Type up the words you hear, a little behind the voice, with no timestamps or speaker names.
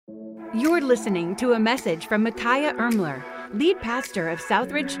You're listening to a message from Micaiah Ermler, lead pastor of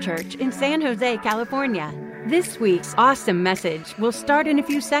Southridge Church in San Jose, California. This week's awesome message will start in a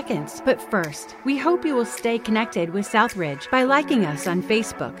few seconds, but first, we hope you will stay connected with Southridge by liking us on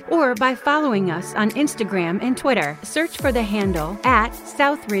Facebook or by following us on Instagram and Twitter. Search for the handle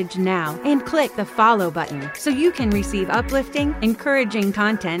 @Southridge Now and click the follow button so you can receive uplifting, encouraging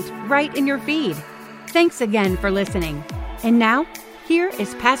content right in your feed. Thanks again for listening. And now, here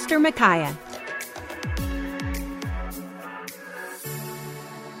is Pastor Micaiah.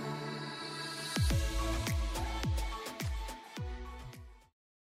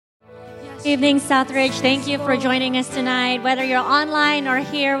 Good evening, Southridge. Thank you for joining us tonight. Whether you're online or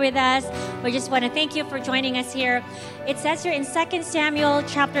here with us, we just want to thank you for joining us here. It says here in 2 Samuel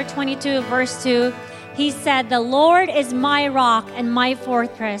chapter 22, verse 2, he said, "The Lord is my rock and my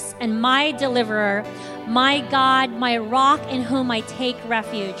fortress and my deliverer, my God, my rock in whom I take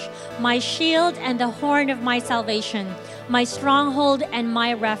refuge, my shield and the horn of my salvation, my stronghold and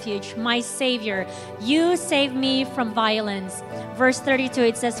my refuge, my Savior. You save me from violence." Verse 32,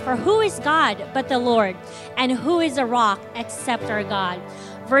 it says, "For who is God but the Lord? And who is a rock except our God?"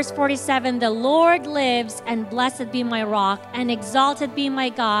 Verse 47, "The Lord lives, and blessed be my rock, and exalted be my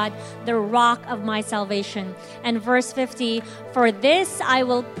God, the rock of my salvation." And verse 50, "For this I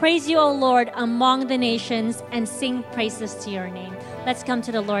will praise you, O Lord, among the nations, and sing praises to your name." Let's come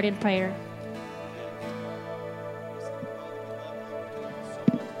to the Lord in prayer.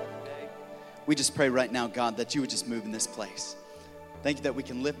 We just pray right now, God, that you would just move in this place. Thank you that we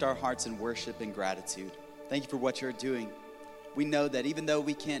can lift our hearts in worship and gratitude. Thank you for what you're doing. We know that even though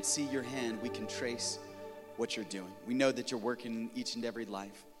we can't see your hand, we can trace what you're doing. We know that you're working in each and every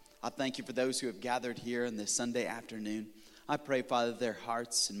life. I thank you for those who have gathered here on this Sunday afternoon. I pray, Father, their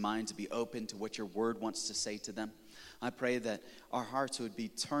hearts and minds would be open to what your word wants to say to them. I pray that our hearts would be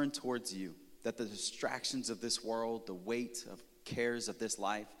turned towards you, that the distractions of this world, the weight of cares of this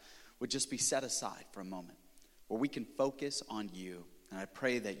life would just be set aside for a moment, where we can focus on you. And I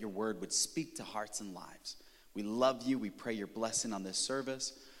pray that your word would speak to hearts and lives. We love you. We pray your blessing on this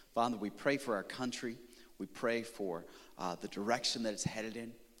service. Father, we pray for our country. We pray for the direction that it's headed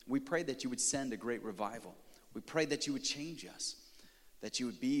in. We pray that you would send a great revival. We pray that you would change us, that you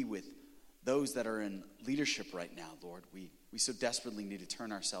would be with those that are in leadership right now, Lord. We so desperately need to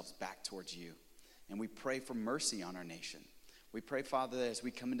turn ourselves back towards you. And we pray for mercy on our nation. We pray, Father, that as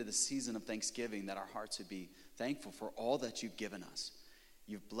we come into the season of Thanksgiving, that our hearts would be thankful for all that you've given us.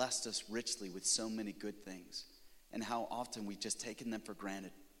 You've blessed us richly with so many good things, and how often we've just taken them for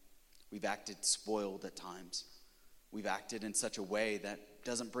granted. We've acted spoiled at times. We've acted in such a way that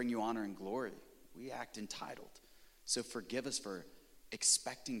doesn't bring you honor and glory. We act entitled. So forgive us for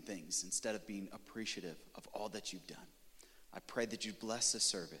expecting things instead of being appreciative of all that you've done. I pray that you bless this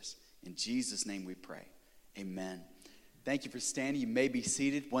service. In Jesus' name we pray. Amen. Thank you for standing. You may be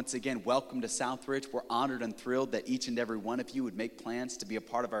seated. Once again, welcome to Southridge. We're honored and thrilled that each and every one of you would make plans to be a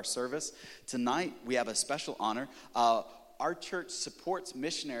part of our service. Tonight, we have a special honor. Our church supports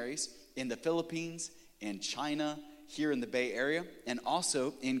missionaries in the Philippines, in China, here in the Bay Area, and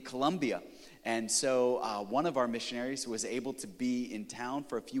also in Colombia. And so one of our missionaries was able to be in town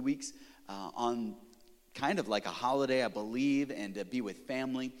for a few weeks on kind of like a holiday, I believe, and to be with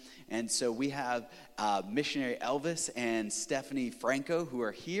family. And so we have missionary Elvis and Stephanie Franco who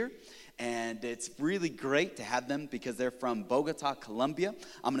are here. And it's really great to have them because they're from Bogota, Colombia.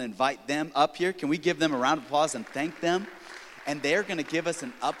 I'm going to invite them up here. Can we give them a round of applause and thank them? And they're going to give us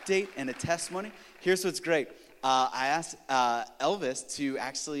an update and a testimony. Here's what's great. I asked Elvis to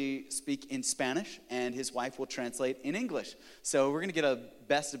actually speak in Spanish, and his wife will translate in English. So we're going to get a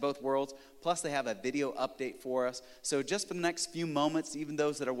best of both worlds. Plus, they have a video update for us. So just for the next few moments, even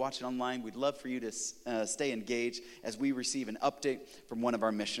those that are watching online, we'd love for you to stay engaged as we receive an update from one of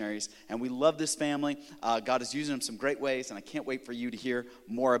our missionaries. And we love this family. God is using them some great ways, and I can't wait for you to hear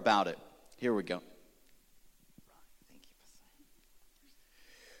more about it. Here we go.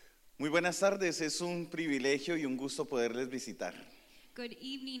 Muy buenas tardes, es un privilegio y un gusto poderles visitar. Good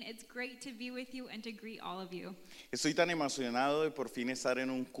evening, it's great to be with you and to greet all of you. Estoy tan emocionado de por fin estar en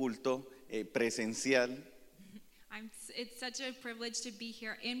un culto presencial. It's such a privilege to be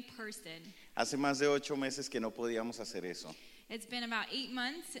here in person. Hace más de 8 meses que no podíamos hacer eso. It's been about 8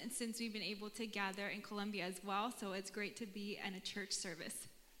 months since we've been able to gather in Colombia as well, so it's great to be in a church service.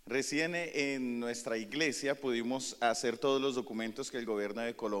 Recién en nuestra iglesia pudimos hacer todos los documentos que el gobierno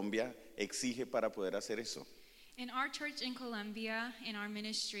de Colombia exige para poder hacer eso. In our church in Colombia, in our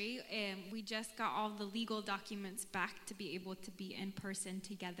ministry, we just got all the legal documents back to be able to be in person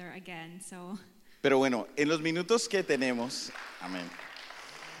together again. So. Pero bueno, en los minutos que tenemos, amén.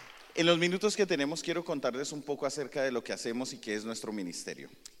 En los minutos que tenemos quiero contarles un poco acerca de lo que hacemos y qué es nuestro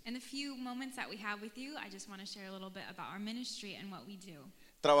ministerio. In the few moments that we have with you, I just want to share a little bit about our ministry and what we do.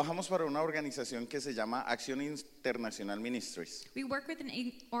 Trabajamos para una organización que se llama Acción Internacional Ministries. We work with an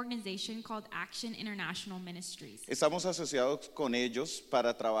organization called Action International Ministries. Estamos asociados con ellos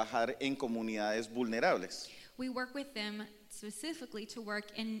para trabajar en comunidades vulnerables. We work with them specifically to work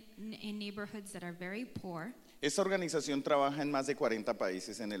in neighborhoods that are very poor. Esta organización trabaja en más de 40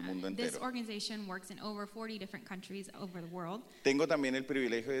 países en el mundo This entero. organization works in over 40 different countries over the world. Tengo también el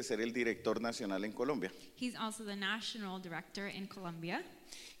privilegio de ser el director nacional en Colombia. He's also the national director in Colombia.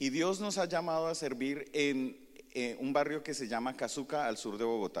 Y Dios nos ha llamado a servir en un barrio que se llama Cazuca, al sur de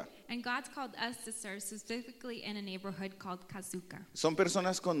Bogotá. And God's called us to serve specifically in a neighborhood called Kazuka. Son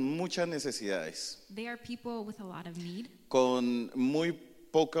personas con muchas necesidades, They are people with a lot of need. con muy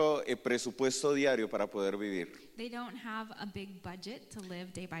poco presupuesto diario para poder vivir. They don't have a big budget to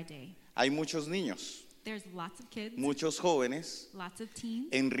live day by day. Hay muchos niños, There's lots of kids, muchos jóvenes lots of teens.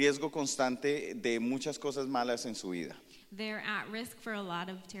 en riesgo constante de muchas cosas malas en su vida. They're at risk for a lot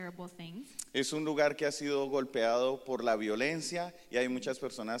of terrible things. Es un lugar que ha sido golpeado por la violencia y hay muchas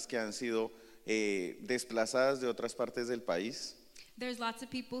personas que han sido desplazadas de otras partes del país. There's lots of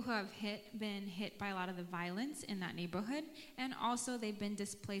people who have been hit by a lot of the violence in that neighborhood, and also they've been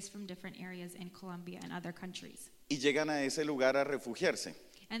displaced from different areas in Colombia and other countries. Y llegan a ese lugar a refugiarse.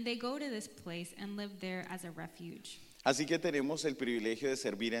 And they go to this place and live there as a refuge. Así que tenemos el privilegio de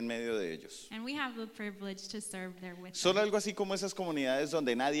servir en medio de ellos. And we have the privilege to serve there with Son them. algo así como esas comunidades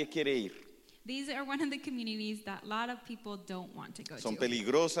donde nadie quiere ir. These are one of the communities that a lot of people don't want to go Son to.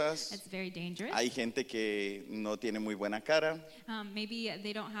 peligrosas, It's very dangerous. hay gente que no tiene muy buena cara Maybe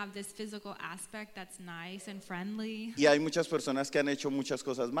they don't have this physical aspect that's nice and friendly. y hay muchas personas que han hecho muchas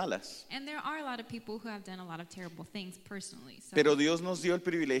cosas malas. And there are a lot of people who have done a lot of terrible things personally. So, Pero Dios nos dio el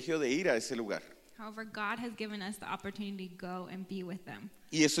privilegio de ir a ese lugar. however, God has given us the opportunity to go and be with them.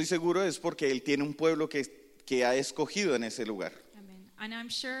 Y estoy seguro es porque Él tiene un pueblo que ha escogido en ese lugar. Amen. And I'm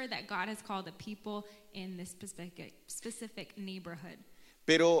sure that God has called the people in this specific neighborhood.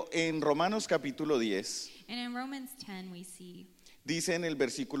 Pero en Romanos capítulo 10 And in Romans 10, we see dice en el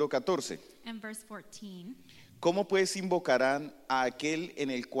versículo 14, in verse 14, ¿cómo pues invocarán a aquel en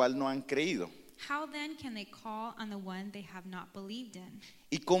el cual no han creído? how then can they call on the one they have not believed in?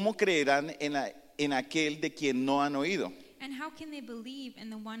 ¿Y cómo creerán en aquel de quien no han oído? And how can they believe in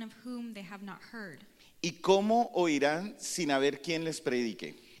the one of whom they have not heard? ¿Y cómo oirán sin haber quien les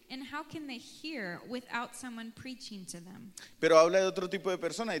predique? And how can they hear without someone preaching to them? Pero habla de otro tipo de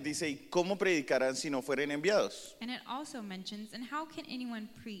personas y dice, ¿y cómo predicarán si no fueren enviados? And it also mentions, and how can anyone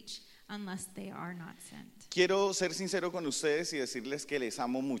preach unless they are not sent? Quiero ser sincero con ustedes y decirles que les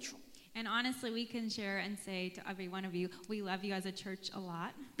amo mucho. And honestly, we can share and say to every one of you, we love you as a church a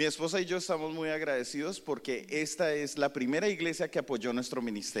lot. Mi esposa y yo estamos muy agradecidos porque esta es la primera iglesia que apoyó nuestro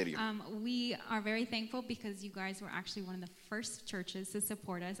ministerio. We are very thankful because you guys were actually one of the first churches to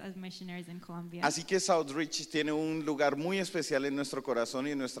support us as missionaries in Colombia. Así que Southridge tiene un lugar muy especial en nuestro corazón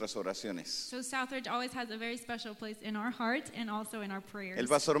y en nuestras oraciones. So Southridge always has a very special place in our heart and also in our prayers. El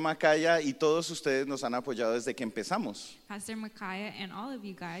pastor Macaya y todos ustedes nos han apoyado desde que empezamos. Pastor Micaiah and all of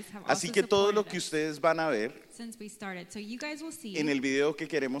you guys have Así also que todo lo supported que us ustedes van a ver since we started. So you guys will see en el video que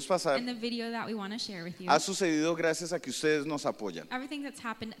queremos pasar in the video that we want to share with you. ha sucedido gracias a que ustedes nos apoyan. Everything that's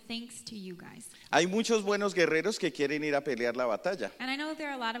happened thanks to you guys. Hay muchos buenos guerreros que quieren ir a pelear la batalla, And I know there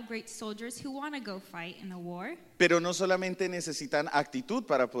are a lot of great soldiers who want to go fight in the war, pero no solamente necesitan actitud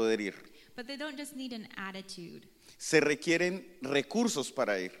para poder ir, but they don't just need an attitude. se requieren recursos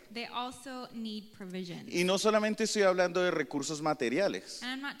para ir. They also need provision. Y no solamente estoy hablando de recursos materiales,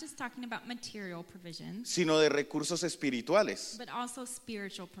 And I'm not just talking about material provision, sino de recursos espirituales. but also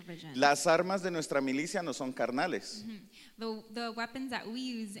spiritual provision. Las armas de nuestra milicia no son carnales. The weapons that we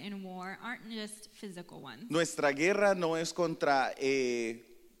use in war aren't just physical ones. Nuestra guerra no es contra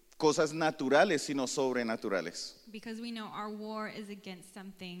cosas naturales, sino sobrenaturales. Because we know our war is against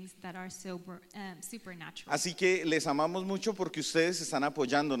some things that are supernatural. Así que les amamos mucho porque ustedes están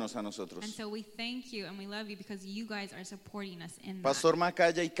apoyándonos a And nosotros. so we thank you and we love you because you guys are supporting us in that. Pastor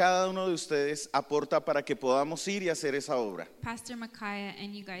Macaya y cada uno de ustedes aporta para que podamos ir y hacer esa obra. Pastor Micaiah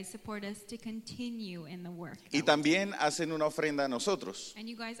and you guys support us to continue in the work. Y también hacen una ofrenda a nosotros. And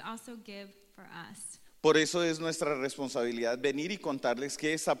you guys also give for us. Por eso es nuestra responsabilidad venir y contarles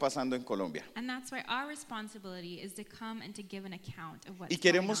qué está pasando en Colombia. And that's why our responsibility is to come and to give an account of what's Y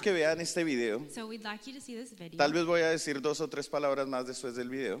queremos going que on. vean este video. So we'd like you to see this video. Tal vez voy a decir 2 o 3 palabras más después del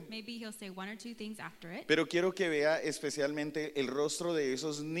video. Maybe he'll say one or two things after it. Pero quiero que vea especialmente el rostro de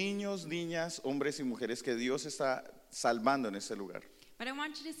esos niños, niñas, hombres y mujeres que Dios está salvando en este lugar. But I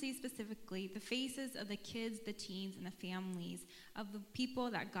want you to see specifically the faces of the kids, the teens, and the families of the people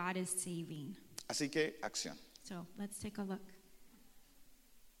that God is saving. Así que, acción. So let's take a look.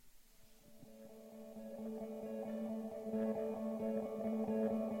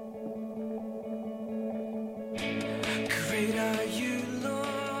 Great are you,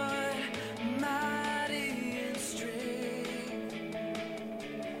 Lord, mighty in strength.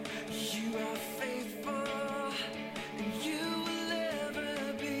 You are faithful, and you will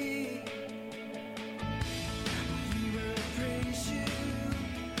ever be. We will praise you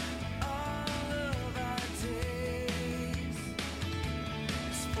all of our days.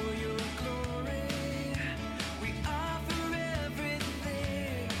 It's for your glory, we offer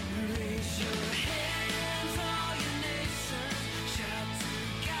everything. Raise your hands, all your nations. Shout to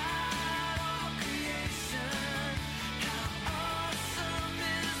God, all creation. How awesome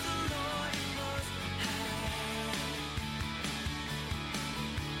is the Lord Most High.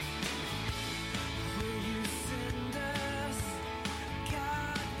 Where you send us,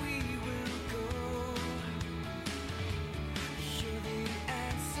 God, we will go. You're the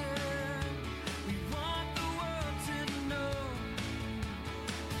answer we want the world to know.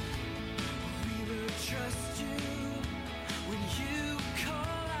 We will trust you when you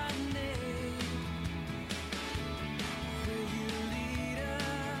call our name. Where you lead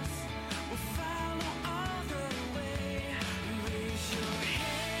us, we'll follow all the way. Raise your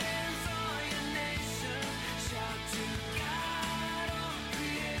hands, all your nations. Shout to God, all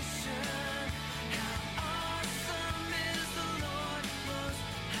creation. How awesome is the Lord Most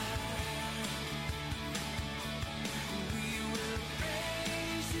High. We will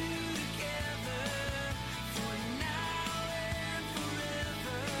praise you together for now and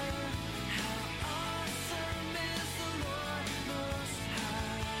forever. How awesome is the Lord Most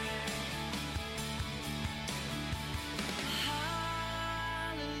High.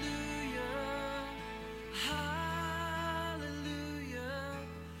 Hallelujah, hallelujah.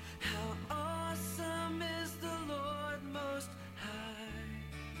 How awesome is the Lord Most High.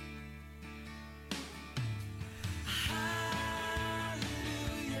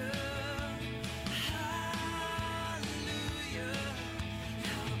 Hallelujah, hallelujah.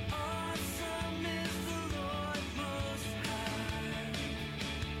 How awesome is the Lord Most High.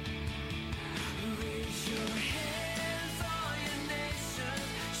 Raise your hands, all your nations.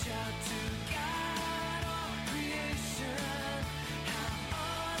 Shout to God, all creation. How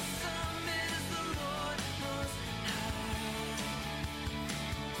awesome is the Lord Most High.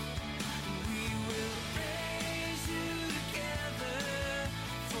 We will praise you together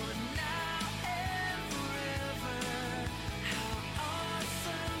for now and forever. How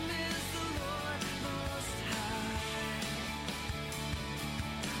awesome is the Lord Most High.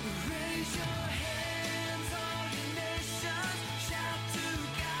 Raise your hands, all you nations. Shout to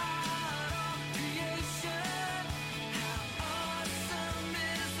God, all creation. How awesome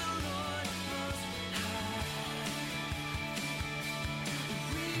is the Lord Most High.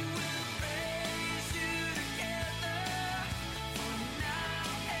 We will praise you together for now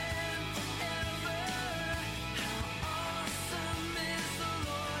and forever. How awesome is the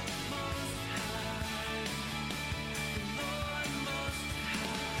Lord Most High. The Lord Most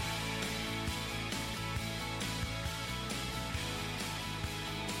High.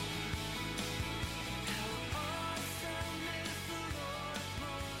 How awesome is the Lord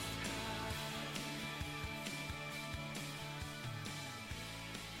Most High.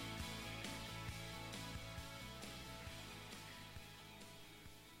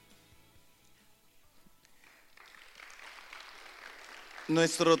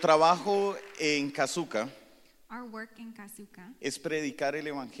 Nuestro trabajo en Kazuka Our work in Kasuka es predicar el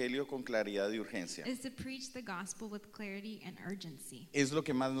evangelio con claridad y urgencia. is to preach the gospel with clarity and urgency. Es lo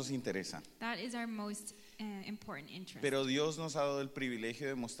que más nos interesa. That is our most important interest. Pero Dios nos ha dado el privilegio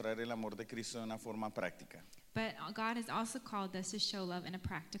de mostrar el amor de Cristo de una forma práctica. But God has also called us to show love in a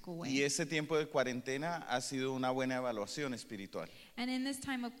practical way. Y ese tiempo de cuarentena ha sido una buena evaluación espiritual. And in this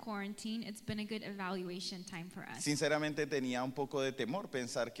time of quarantine, it's been a good evaluation time for us. Sinceramente tenía un poco de temor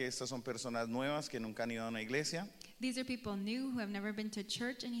pensar que estas son personas nuevas que nunca han ido a una iglesia These are people new who have never been to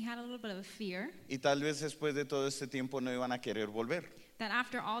church, and he had a little bit of a fear y tal vez después de todo este tiempo no iban a querer volver. that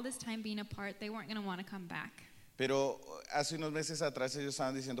after all this time being apart, they weren't going to want to come back. Pero hace unos meses atrás ellos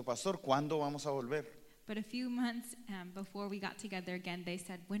estaban diciendo, pastor, ¿cuándo vamos a volver? But a few months before we got together again, they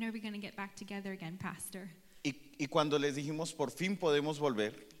said, when are we going to get back together again, Pastor? Y cuando les dijimos, por fin podemos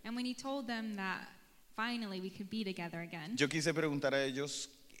volver, And when he told them that finally we could be together again, yo quise preguntar a ellos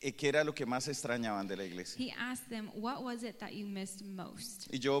qué era lo que más extrañaban de la iglesia. he asked them, what was it that you missed most?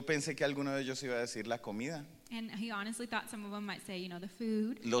 Y yo pensé que alguno de ellos iba a decir la comida. And he honestly thought some of them might say, the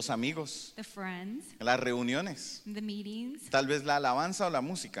food, los amigos, the friends, las reuniones, the meetings, tal vez la alabanza o la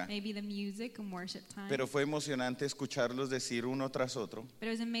música. maybe the music and worship time. Pero fue emocionante escucharlos decir uno tras otro. But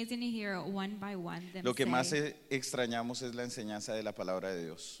it was amazing to hear one by one them Lo que más say, extrañamos es la enseñanza de la palabra de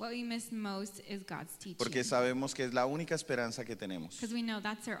Dios. what we miss most is God's teaching. Porque sabemos que es la única esperanza que tenemos. Because we know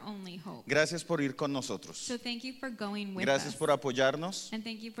that's our only hope. Gracias por ir con nosotros. So thank you for going with Gracias us. por apoyarnos And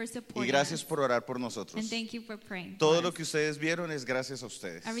thank you for y supporting gracias us. por orar por nosotros. And thank you for praying Todo for lo us. que ustedes vieron es gracias a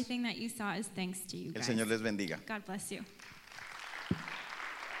ustedes. Everything that you saw is thanks to you El guys. Señor les bendiga. God bless you.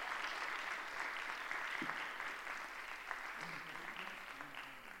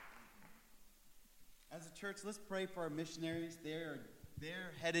 As a church, let's pray for our missionaries. They're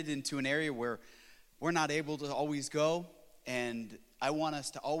headed into an area where we're not able to always go, and I want us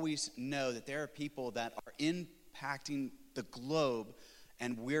to always know that there are people that are impacting the globe,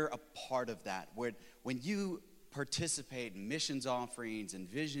 and we're a part of that. When you participate in missions offerings and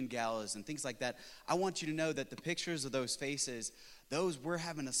vision galas and things like that, I want you to know that the pictures of those faces, we're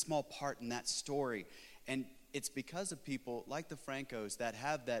having a small part in that story. And it's because of people like the Francos that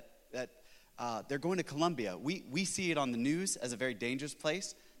have that they're going to Colombia. We see it on the news as a very dangerous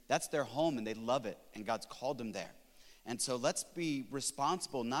place. That's their home, and they love it, and God's called them there. And so let's be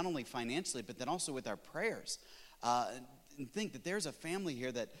responsible, not only financially, but then also with our prayers. And think that there's a family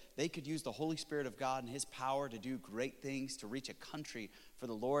here that they could use the Holy Spirit of God and His power to do great things, to reach a country for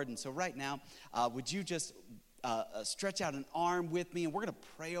the Lord. And so right now, would you just stretch out an arm with me, and we're going to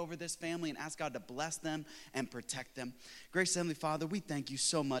pray over this family and ask God to bless them and protect them. Gracious Heavenly Father, we thank you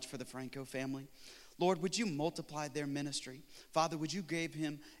so much for the Franco family. Lord, would you multiply their ministry? Father, would you give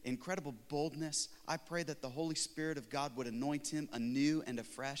him incredible boldness? I pray that the Holy Spirit of God would anoint him anew and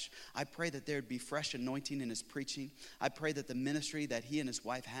afresh. I pray that there would be fresh anointing in his preaching. I pray that the ministry that he and his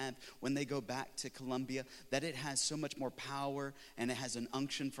wife have when they go back to Colombia, that it has so much more power and it has an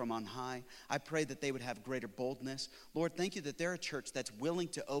unction from on high. I pray that they would have greater boldness. Lord, thank you that they're a church that's willing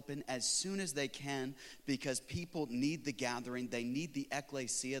to open as soon as they can because people need the gathering. They need the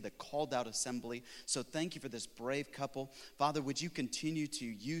ecclesia, the called out assembly. So thank you for this brave couple. Father, would you continue to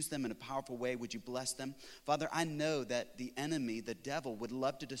use them in a powerful way? Would you bless them? Father, I know that the enemy, the devil, would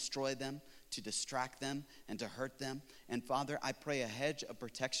love to destroy them, to distract them, and to hurt them. And Father, I pray a hedge of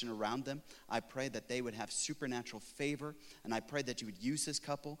protection around them. I pray that they would have supernatural favor, and I pray that you would use this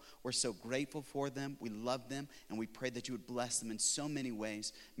couple. We're so grateful for them. We love them, and we pray that you would bless them in so many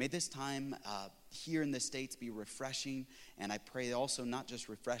ways. May this time here in the States be refreshing, and I pray also not just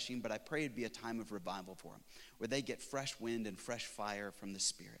refreshing, but I pray it'd be a time of revival for them, where they get fresh wind and fresh fire from the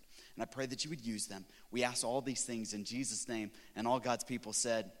Spirit. And I pray that you would use them. We ask all these things in Jesus' name, and all God's people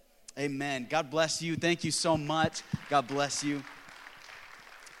said, amen. God bless you. Thank you so much. God bless you.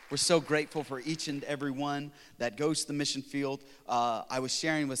 We're so grateful for each and every one that goes to the mission field. I was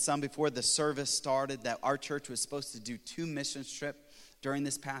sharing with some before the service started that our church was supposed to do 2 mission trips during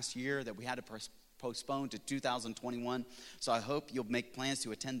this past year that we had to postpone to 2021. So I hope you'll make plans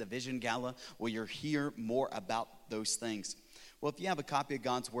to attend the Vision Gala where you'll hear more about those things. Well, if you have a copy of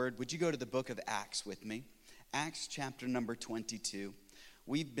God's Word, would you go to the book of Acts with me? Acts chapter number 22.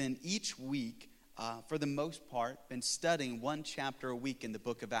 We've been each week, for the most part, been studying 1 chapter a week in the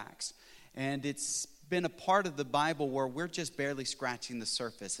book of Acts. And it's been a part of the Bible where we're just barely scratching the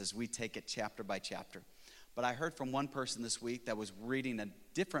surface as we take it chapter by chapter. But I heard from one person this week that was reading a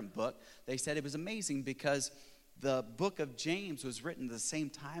different book. They said it was amazing because the book of James was written at the same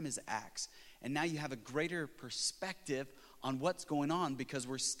time as Acts. And now you have a greater perspective on what's going on because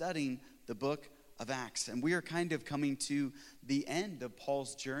we're studying the book of Acts. And we are kind of coming to the end of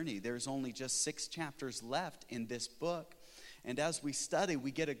Paul's journey. There's only just 6 chapters left in this book. And as we study,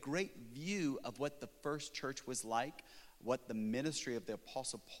 we get a great view of what the first church was like, what the ministry of the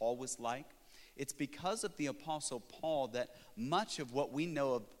Apostle Paul was like. It's because of the Apostle Paul that much of what we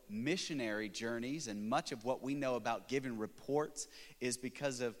know of missionary journeys and much of what we know about giving reports is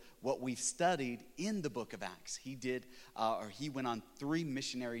because of what we've studied in the book of Acts. He went on 3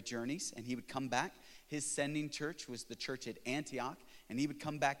 missionary journeys, and he would come back. His sending church was the church at Antioch, and he would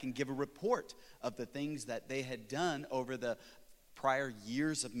come back and give a report of the things that they had done over the prior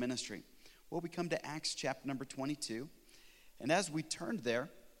years of ministry. Well, we come to Acts chapter number 22, and as we turned there,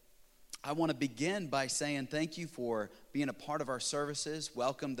 I want to begin by saying thank you for being a part of our services.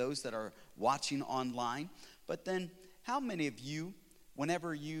 Welcome those that are watching online. But then, how many of you,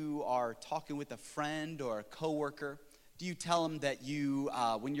 whenever you are talking with a friend or a coworker, do you tell them that you,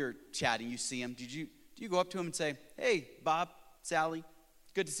 when you're chatting, you see them, do you go up to them and say, hey, Bob, Sally,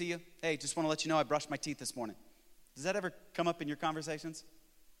 good to see you. Hey, just want to let you know I brushed my teeth this morning. Does that ever come up in your conversations?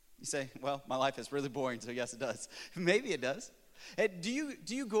 You say, well, my life is really boring, so yes, it does. Maybe it does. Do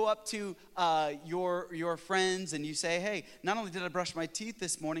you go up to your friends and you say, hey, not only did I brush my teeth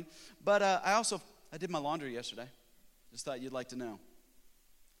this morning, but I did my laundry yesterday. Just thought you'd like to know.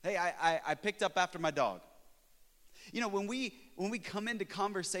 Hey, I picked up after my dog. You know, when we come into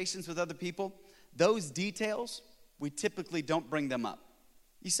conversations with other people, those details, we typically don't bring them up.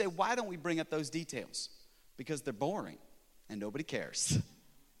 You say, why don't we bring up those details? Because they're boring and nobody cares.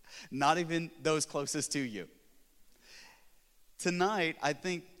 Not even those closest to you. Tonight, I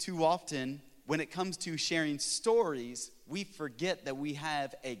think too often, when it comes to sharing stories, we forget that we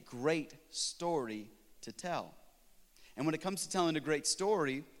have a great story to tell. And when it comes to telling a great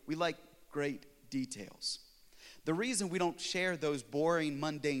story, we like great details. The reason we don't share those boring,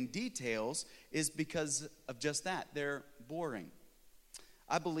 mundane details is because of just that. They're boring.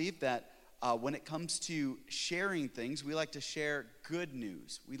 I believe that when it comes to sharing things, we like to share good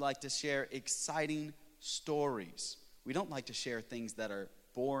news. We like to share exciting stories. We don't like to share things that are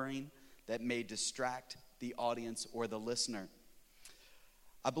boring, that may distract the audience or the listener.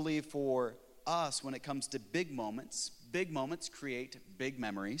 I believe for us, when it comes to big moments create big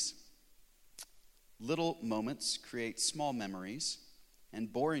memories. Little moments create small memories.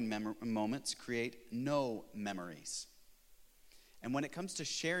 And boring moments create no memories. And when it comes to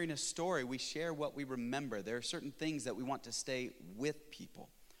sharing a story, we share what we remember. There are certain things that we want to stay with people.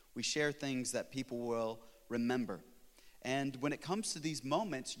 We share things that people will remember. And when it comes to these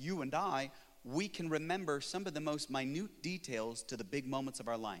moments, you and I, we can remember some of the most minute details to the big moments of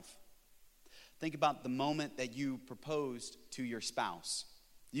our life. Think about the moment that you proposed to your spouse.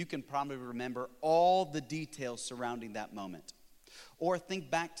 You can probably remember all the details surrounding that moment. Or think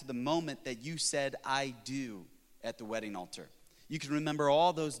back to the moment that you said, I do, at the wedding altar. You can remember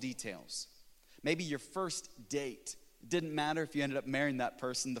all those details. Maybe your first date. It didn't matter if you ended up marrying that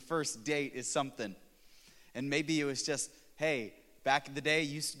person. The first date is something. And maybe it was just, hey, back in the day,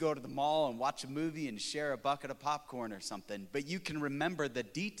 you used to go to the mall and watch a movie and share a bucket of popcorn or something. But you can remember the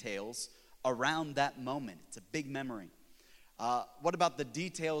details around that moment. It's a big memory. What about the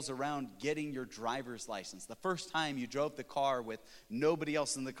details around getting your driver's license? The first time you drove the car with nobody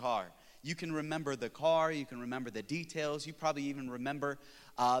else in the car. You can remember the car. You can remember the details. You probably even remember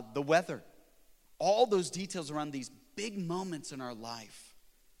the weather. All those details around these big moments in our life.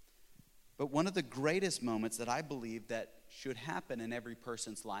 But one of the greatest moments that I believe that should happen in every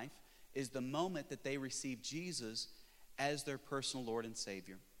person's life is the moment that they receive Jesus as their personal Lord and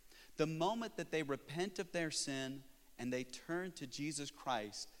Savior. The moment that they repent of their sin and they turn to Jesus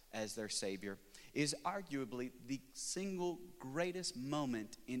Christ as their Savior is arguably the single greatest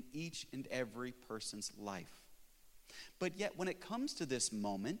moment in each and every person's life. But yet when it comes to this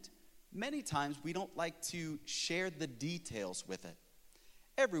moment, many times we don't like to share the details with it.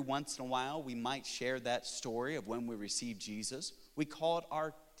 Every once in a while, we might share that story of when we received Jesus. We call it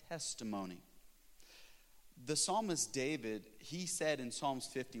our testimony. The psalmist David, he said in Psalms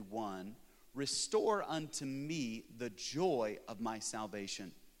 51, restore unto me the joy of my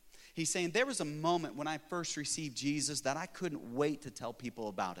salvation. He's saying there was a moment when I first received Jesus that I couldn't wait to tell people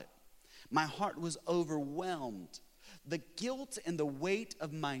about it. My heart was overwhelmed. The guilt and the weight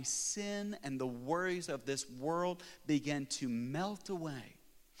of my sin and the worries of this world began to melt away.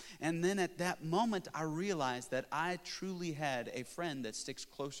 And then at that moment, I realized that I truly had a friend that sticks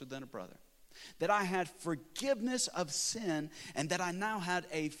closer than a brother. That I had forgiveness of sin and that I now had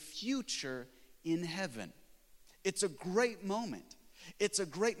a future in heaven. It's a great moment. It's a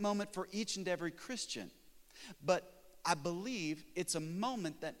great moment for each and every Christian. But I believe it's a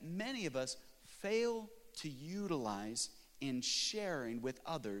moment that many of us fail to utilize in sharing with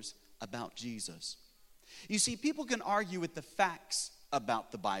others about Jesus. You see, people can argue with the facts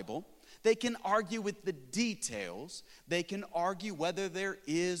about the Bible. They can argue with the details. They can argue whether there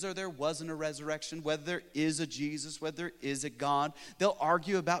is or there wasn't a resurrection, whether there is a Jesus, whether there is a God. They'll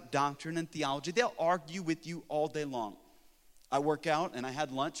argue about doctrine and theology. They'll argue with you all day long. I work out and I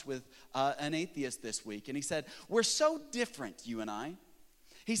had lunch with an atheist this week, and he said, we're so different, you and I.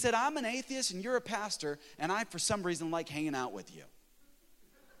 He said, I'm an atheist and you're a pastor, and I, for some reason, like hanging out with you.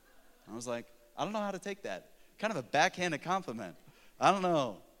 I was like, I don't know how to take that. Kind of a backhanded compliment. I don't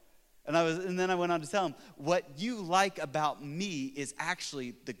know. And then I went on to tell him, what you like about me is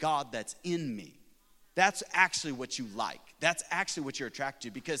actually the God that's in me. That's actually what you like. That's actually what you're attracted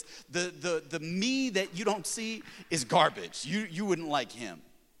to, because the me that you don't see is garbage. You wouldn't like him.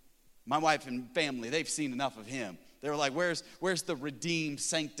 My wife and family, they've seen enough of him. They were like, where's the redeemed,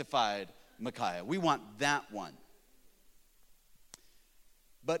 sanctified Micaiah? We want that one.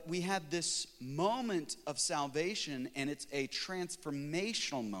 But we have this moment of salvation, and it's a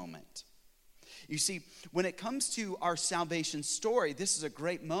transformational moment. You see, when it comes to our salvation story, this is a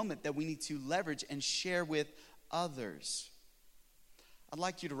great moment that we need to leverage and share with others. I'd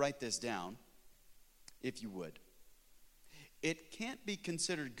like you to write this down, if you would. It can't be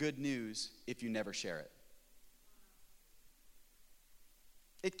considered good news if you never share it.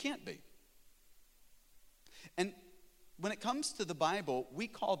 It can't be. And when it comes to the Bible, we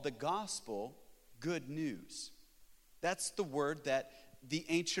call the gospel good news. That's the word that the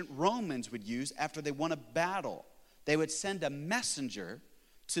ancient Romans would use after they won a battle. They would send a messenger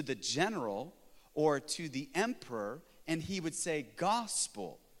to the general or to the emperor, and he would say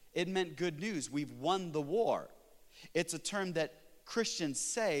gospel. It meant good news. We've won the war. It's a term that Christians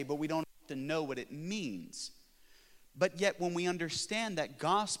say, but we don't often know what it means. But yet when we understand that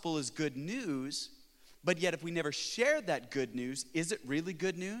gospel is good news, but yet if we never share that good news, is it really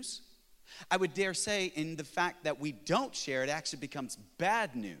good news? I would dare say in the fact that we don't share, it actually becomes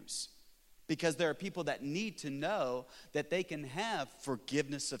bad news. Because there are people that need to know that they can have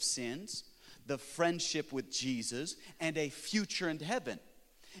forgiveness of sins, the friendship with Jesus, and a future in heaven.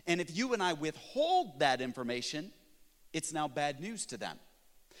 And if you and I withhold that information, it's now bad news to them.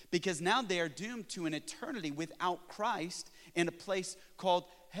 Because now they are doomed to an eternity without Christ in a place called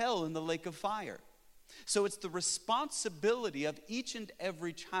hell in the lake of fire. So it's the responsibility of each and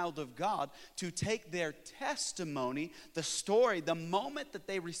every child of God to take their testimony, the story, the moment that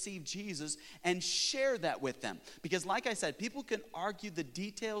they receive Jesus, and share that with them. Because like I said, people can argue the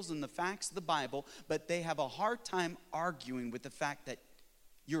details and the facts of the Bible, but they have a hard time arguing with the fact that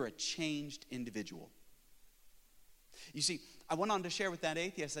you're a changed individual. You see, I went on to share with that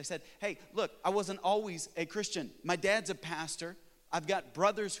atheist, I said, hey, look, I wasn't always a Christian. My dad's a pastor. I've got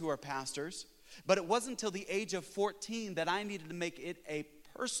brothers who are pastors. But it wasn't until the age of 14 that I needed to make it a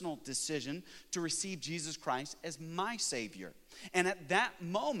personal decision to receive Jesus Christ as my Savior. And at that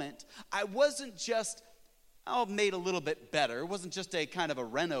moment, I wasn't just, made a little bit better. It wasn't just a kind of a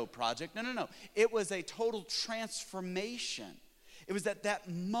reno project. No. It was a total transformation. It was at that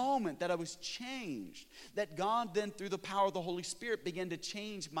moment that I was changed, that God then through the power of the Holy Spirit began to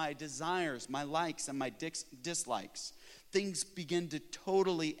change my desires, my likes, and my dislikes. Things begin to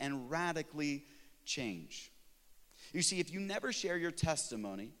totally and radically change. You see, if you never share your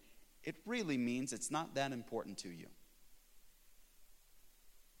testimony, it really means it's not that important to you.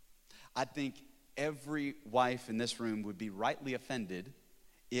 I think every wife in this room would be rightly offended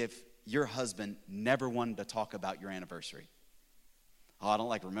if your husband never wanted to talk about your anniversary. Oh, I don't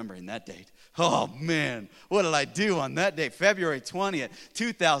like remembering that date. Oh, man, what did I do on that day? February 20th,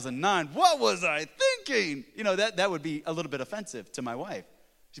 2009. What was I thinking? You know, that would be a little bit offensive to my wife.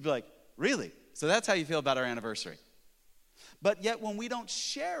 She'd be like, really? So that's how you feel about our anniversary? But yet when we don't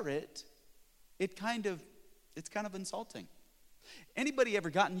share it, it's kind of insulting. Anybody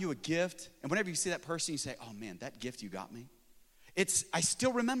ever gotten you a gift, and whenever you see that person, you say, oh, man, that gift you got me, I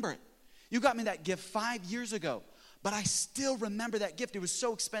still remember it. You got me that gift 5 years ago. But I still remember that gift. It was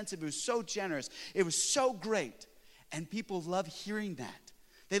so expensive. It was so generous. It was so great. And people love hearing that.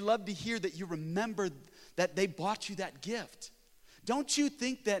 They love to hear that you remember that they bought you that gift. Don't you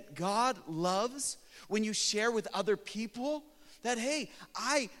think that God loves when you share with other people that, hey,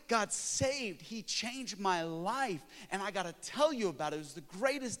 I got saved. He changed my life. And I got to tell you about it. It was the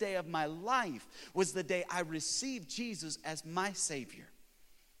greatest day of my life, was the day I received Jesus as my Savior.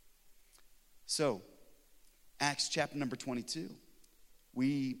 So, Acts chapter number 22,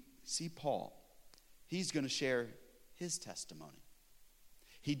 we see Paul. He's going to share his testimony.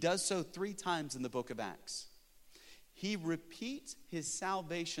 He does so 3 times in the book of Acts. He repeats his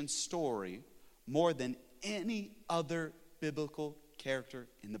salvation story more than any other biblical character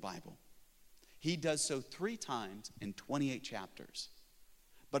in the Bible. He does so 3 times in 28 chapters.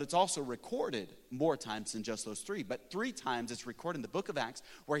 But it's also recorded more times than just those 3. But 3 times it's recorded in the book of Acts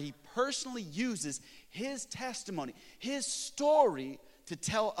where he personally uses his testimony, his story to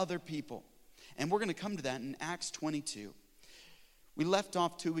tell other people. And we're going to come to that in Acts 22. We left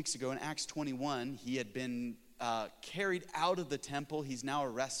off 2 weeks ago in Acts 21. He had been carried out of the temple. He's now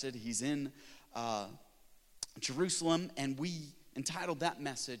arrested. He's in Jerusalem. And we entitled that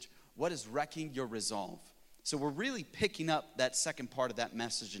message, What is Wrecking Your Resolve? So we're really picking up that second part of that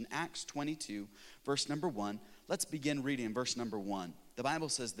message in Acts 22, verse number 1. Let's begin reading in verse number 1. The Bible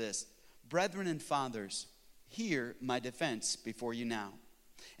says this, Brethren and fathers, hear my defense before you now.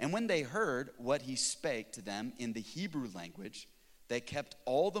 And when they heard what he spake to them in the Hebrew language, they kept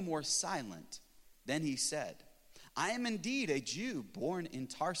all the more silent. Then he said, I am indeed a Jew born in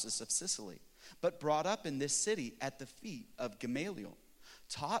Tarsus of Sicily, but brought up in this city at the feet of Gamaliel,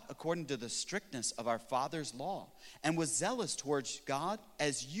 taught according to the strictness of our father's law, and was zealous towards God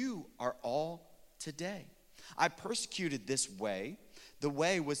as you are all today. I persecuted this way. The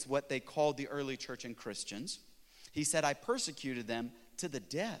way was what they called the early church and Christians. He said, I persecuted them to the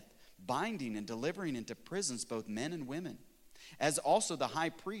death, binding and delivering into prisons both men and women. As also the high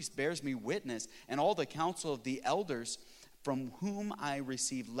priest bears me witness, and all the council of the elders, from whom I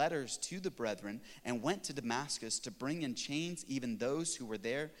received letters to the brethren, and went to Damascus to bring in chains even those who were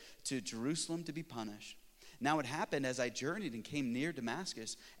there to Jerusalem to be punished. Now it happened as I journeyed and came near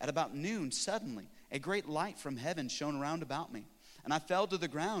Damascus, at about noon, suddenly a great light from heaven shone around about me. And I fell to the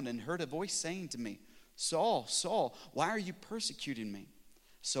ground and heard a voice saying to me, Saul, Saul, why are you persecuting me?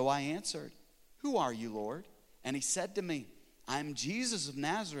 So I answered, Who are you, Lord? And he said to me, I am Jesus of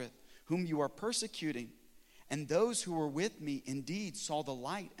Nazareth, whom you are persecuting. And those who were with me indeed saw the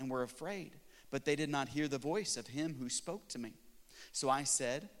light and were afraid, but they did not hear the voice of him who spoke to me. So I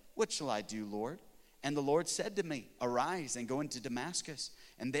said, What shall I do, Lord? And the Lord said to me, Arise and go into Damascus,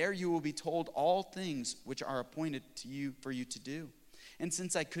 and there you will be told all things which are appointed to you for you to do. And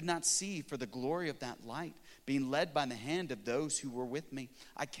since I could not see for the glory of that light, being led by the hand of those who were with me,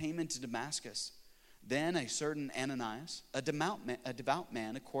 I came into Damascus. Then a certain Ananias, a devout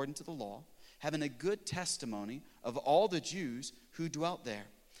man according to the law, having a good testimony of all the Jews who dwelt there,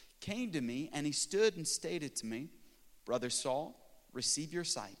 came to me, and he stood and stated to me, Brother Saul, receive your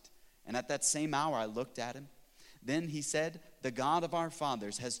sight. And at that same hour I looked at him. Then he said, The God of our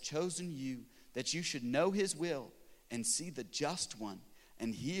fathers has chosen you, that you should know his will, and see the just one,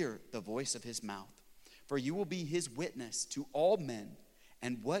 and hear the voice of his mouth. For you will be his witness to all men,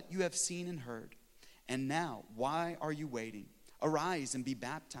 and what you have seen and heard. And now, why are you waiting? Arise and be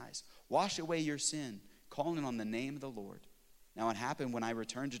baptized. Wash away your sin, calling on the name of the Lord. Now it happened when I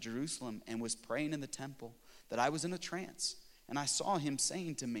returned to Jerusalem and was praying in the temple, that I was in a trance. And I saw him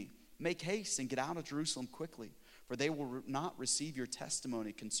saying to me, Make haste and get out of Jerusalem quickly, for they will not receive your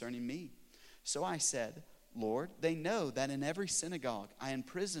testimony concerning me. So I said, Lord, they know that in every synagogue I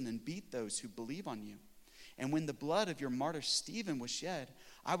imprison and beat those who believe on you. And when the blood of your martyr Stephen was shed,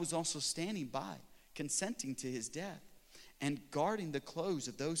 I was also standing by, consenting to his death, and guarding the clothes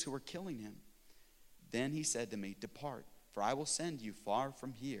of those who were killing him. Then he said to me, Depart, for I will send you far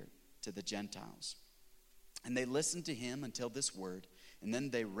from here to the Gentiles. And they listened to him until this word, and then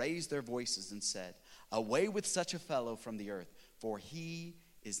they raised their voices and said, Away with such a fellow from the earth, for he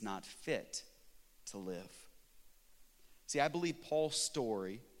is not fit to live. See, I believe Paul's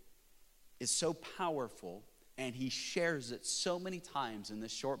story is so powerful, and he shares it so many times in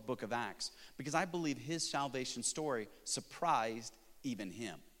this short book of Acts, because I believe his salvation story surprised even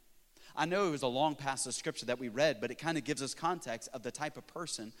him. I know it was a long passage of scripture that we read, but it kind of gives us context of the type of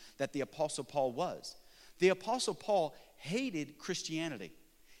person that the Apostle Paul was. The Apostle Paul hated Christianity.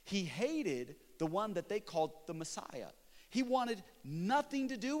 He hated the one that they called the Messiah. He wanted nothing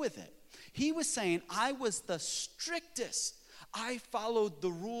to do with it. He was saying, I was the strictest. I followed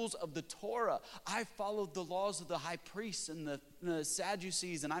the rules of the Torah. I followed the laws of the high priests and the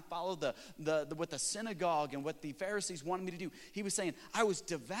Sadducees, and I followed what the synagogue and what the Pharisees wanted me to do. He was saying, I was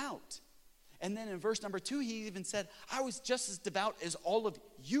devout. And then in verse number 2, he even said, I was just as devout as all of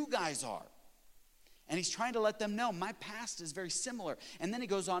you guys are. And he's trying to let them know, my past is very similar. And then he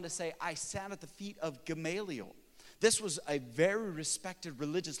goes on to say, I sat at the feet of Gamaliel. This was a very respected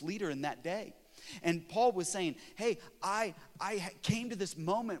religious leader in that day. And Paul was saying, hey, I came to this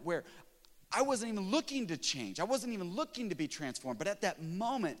moment where I wasn't even looking to change. I wasn't even looking to be transformed. But at that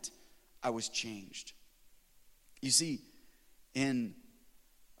moment, I was changed. You see, when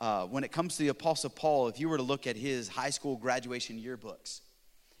it comes to the Apostle Paul, if you were to look at his high school graduation yearbooks,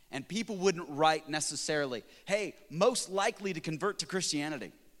 and people wouldn't write necessarily, hey, most likely to convert to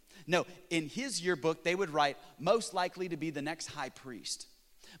Christianity. No, in his yearbook, they would write, most likely to be the next high priest.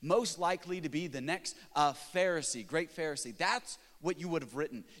 Most likely to be the next Pharisee, great Pharisee. That's what you would have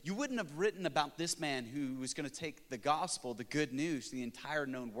written. You wouldn't have written about this man who was going to take the gospel, the good news, to the entire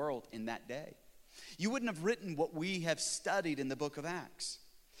known world in that day. You wouldn't have written what we have studied in the book of Acts.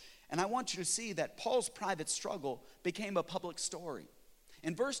 And I want you to see that Paul's private struggle became a public story.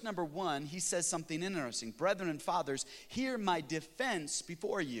 In verse number 1, he says something interesting. Brethren and fathers, hear my defense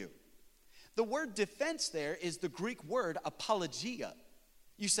before you. The word defense there is the Greek word apologia.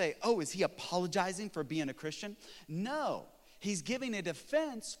 You say, oh, is he apologizing for being a Christian? No, he's giving a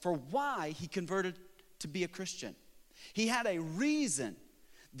defense for why he converted to be a Christian. He had a reason.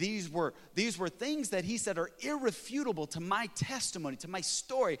 These were things that he said are irrefutable to my testimony, to my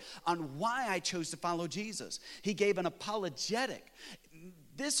story on why I chose to follow Jesus. He gave an apologetic.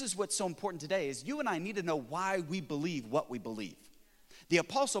 This is what's so important today is you and I need to know why we believe what we believe. The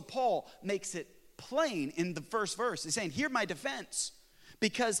Apostle Paul makes it plain in the first verse. He's saying, hear my defense.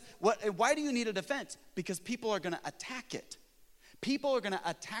 Because why do you need a defense? Because people are going to attack it. People are going to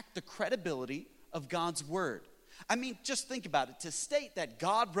attack the credibility of God's word. I mean, just think about it. To state that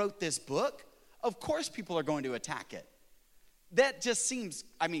God wrote this book, of course people are going to attack it. That just seems,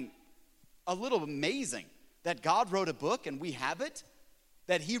 a little amazing that God wrote a book and we have it,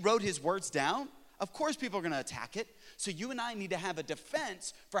 that he wrote his words down. Of course people are going to attack it. So you and I need to have a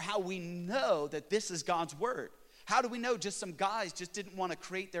defense for how we know that this is God's word. How do we know just some guys just didn't want to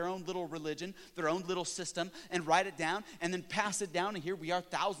create their own little religion, their own little system, and write it down and then pass it down, and here we are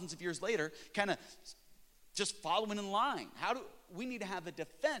thousands of years later kind of just following in line? We need to have a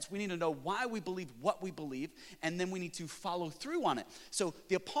defense. We need to know why we believe what we believe, and then we need to follow through on it. So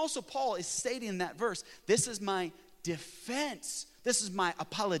the Apostle Paul is stating in that verse, this is my defense. This is my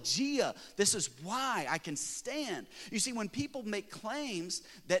apologia. This is why I can stand. You see, when people make claims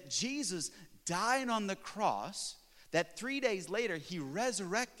that Jesus died on the cross, that 3 days later he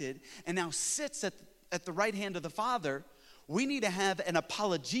resurrected and now sits at the right hand of the Father, we need to have an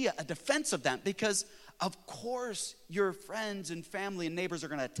apologia, a defense of that, because of course your friends and family and neighbors are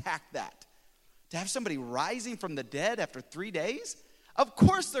going to attack that. To have somebody rising from the dead after 3 days, of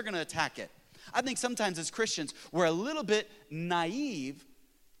course they're going to attack it. I think sometimes as Christians, we're a little bit naive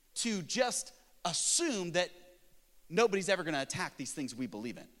to just assume that nobody's ever going to attack these things we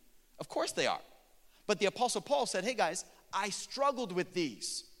believe in. Of course they are. But the Apostle Paul said, hey guys, I struggled with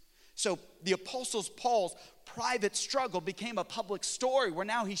these. So the Apostle Paul's private struggle became a public story where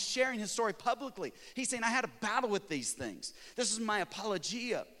now he's sharing his story publicly. He's saying, I had a battle with these things. This is my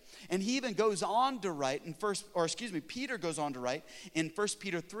apologia. And he even goes on to write Peter goes on to write in 1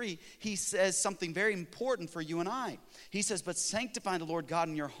 Peter 3, he says something very important for you and I. He says, but sanctify the Lord God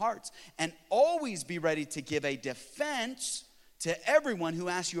in your hearts and always be ready to give a defense to everyone who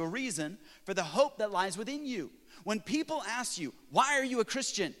asks you a reason for the hope that lies within you. When people ask you, why are you a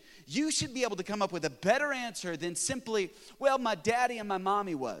Christian? You should be able to come up with a better answer than simply, well, my daddy and my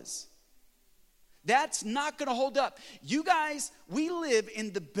mommy was. That's not going to hold up. You guys, we live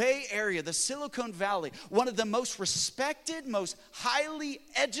in the Bay Area, the Silicon Valley, one of the most respected, most highly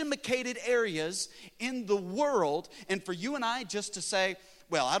educated areas in the world. And for you and I just to say,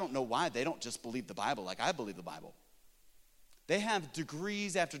 well, I don't know why they don't just believe the Bible like I believe the Bible. They have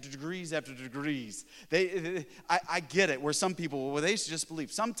degrees after degrees after degrees. I get it, where some people, well, they should just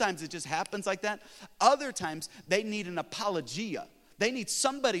believe. Sometimes it just happens like that. Other times, they need an apologia. They need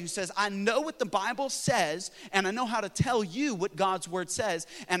somebody who says, I know what the Bible says, and I know how to tell you what God's word says,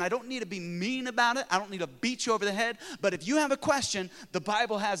 and I don't need to be mean about it. I don't need to beat you over the head. But if you have a question, the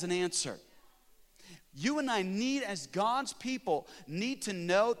Bible has an answer. You and I need, as God's people, need to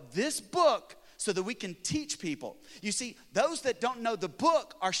know this book so that we can teach people. You see, those that don't know the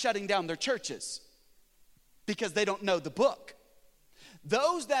book are shutting down their churches because they don't know the book.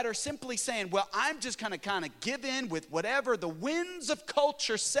 Those that are simply saying, well, I'm just going to kind of give in with whatever the winds of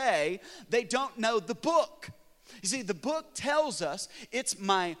culture say, they don't know the book. You see, the book tells us it's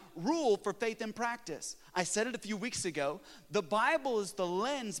my rule for faith and practice. I said it a few weeks ago. The Bible is the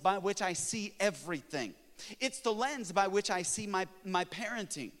lens by which I see everything. It's the lens by which I see my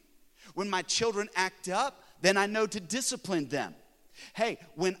parenting. When my children act up, then I know to discipline them. Hey,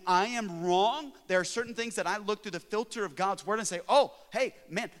 when I am wrong, there are certain things that I look through the filter of God's word and say, oh, hey,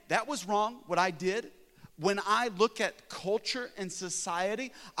 man, that was wrong, what I did. When I look at culture and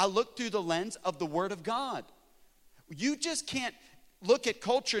society, I look through the lens of the word of God. You just can't look at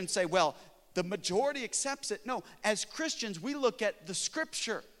culture and say, well, the majority accepts it. No, as Christians, we look at the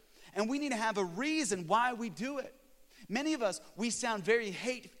scripture, and we need to have a reason why we do it. Many of us, we sound very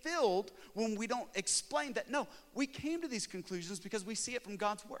hate-filled when we don't explain that. No, we came to these conclusions because we see it from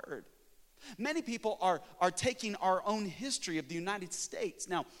God's word. Many people are taking our own history of the United States.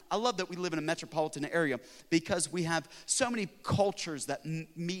 Now, I love that we live in a metropolitan area because we have so many cultures that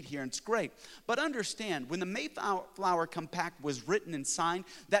meet here, and it's great. But understand, when the Mayflower Compact was written and signed,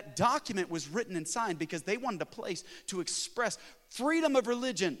 that document was written and signed because they wanted a place to express freedom of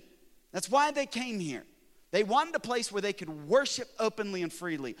religion. That's why they came here. They wanted a place where they could worship openly and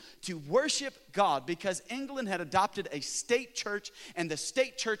freely, to worship God, because England had adopted a state church, and the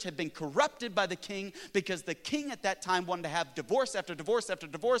state church had been corrupted by the king because the king at that time wanted to have divorce after divorce after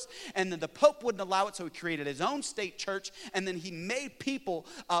divorce, and then the Pope wouldn't allow it, so he created his own state church, and then he made people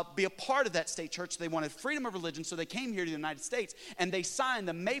be a part of that state church. They wanted freedom of religion, so they came here to the United States, and they signed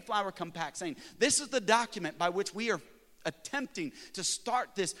the Mayflower Compact saying, this is the document by which we are attempting to start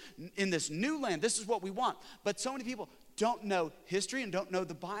this in this new land. This is what we want. But so many people don't know history and don't know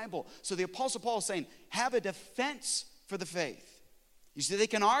the Bible. So the Apostle Paul is saying, have a defense for the faith. You see, they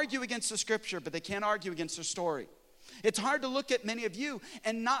can argue against the scripture, but they can't argue against their story. It's hard to look at many of you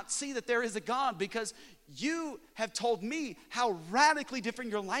and not see that there is a God because you have told me how radically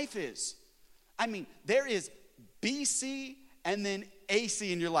different your life is. I mean, there is BC and then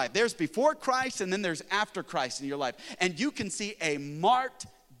AC in your life. There's before Christ and then there's after Christ in your life. And you can see a marked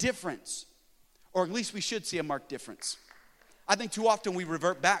difference. Or at least we should see a marked difference. I think too often we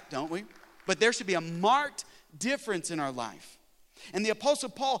revert back, don't we? But there should be a marked difference in our life. And the Apostle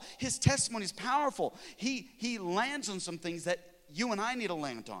Paul, his testimony is powerful. He lands on some things that you and I need to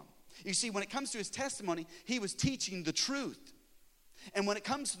land on. You see, when it comes to his testimony, he was teaching the truth. And when it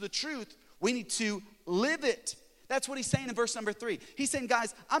comes to the truth, we need to live it. That's what he's saying in verse number 3. He's saying,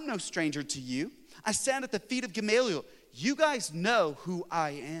 guys, I'm no stranger to you. I stand at the feet of Gamaliel. You guys know who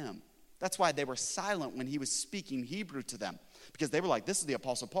I am. That's why they were silent when he was speaking Hebrew to them. Because they were like, this is the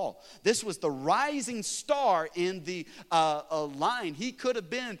Apostle Paul. This was the rising star in the line. He could have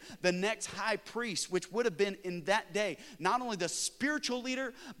been the next high priest, which would have been in that day, not only the spiritual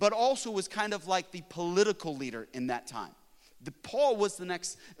leader, but also was kind of like the political leader in that time. Paul was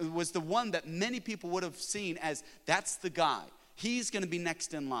the one that many people would have seen as, that's the guy. He's going to be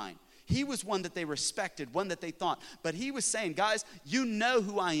next in line. He was one that they respected, one that they thought. But he was saying, guys, you know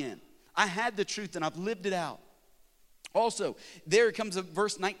who I am. I had the truth and I've lived it out. Also, there comes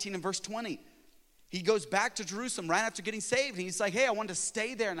verse 19 and verse 20. He goes back to Jerusalem right after getting saved. And he's like, hey, I want to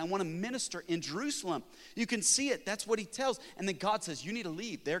stay there and I want to minister in Jerusalem. You can see it. That's what he tells. And then God says, you need to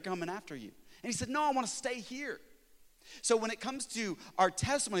leave. They're coming after you. And he said, no, I want to stay here. So when it comes to our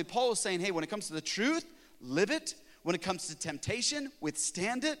testimony, Paul is saying, hey, when it comes to the truth, live it. When it comes to temptation,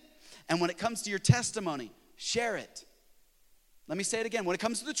 withstand it. And when it comes to your testimony, share it. Let me say it again. When it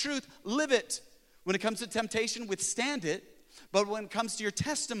comes to the truth, live it. When it comes to temptation, withstand it. But when it comes to your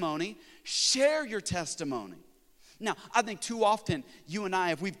testimony, share your testimony. Now, I think too often, you and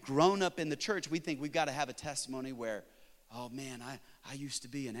I, if we've grown up in the church, we think we've got to have a testimony where, oh man, I used to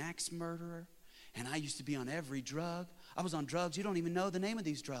be an axe murderer, and I used to be on every drug. I was on drugs. You don't even know the name of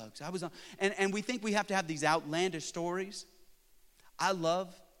these drugs. I was on, and we think we have to have these outlandish stories. I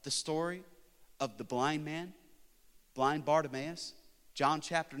love the story of the blind man, blind Bartimaeus, John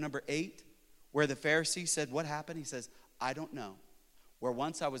chapter number 8, where the Pharisee said, what happened? He says, I don't know. Where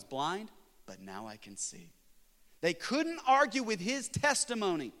once I was blind, but now I can see. They couldn't argue with his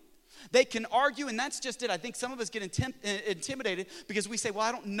testimony. They can argue, and that's just it. I think some of us get intimidated because we say, well,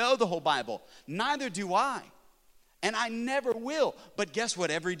 I don't know the whole Bible. Neither do I. And I never will. But guess what?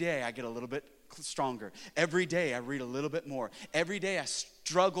 Every day I get a little bit stronger. Every day I read a little bit more. Every day I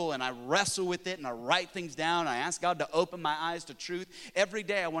struggle and I wrestle with it and I write things down. I ask God to open my eyes to truth. Every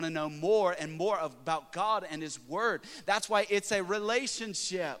day I want to know more and more about God and His Word. That's why it's a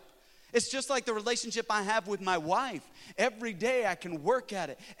relationship. It's just like the relationship I have with my wife. Every day I can work at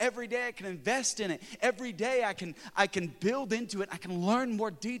it. Every day I can invest in it. Every day I can build into it. I can learn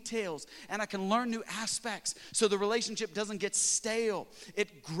more details and I can learn new aspects. So the relationship doesn't get stale.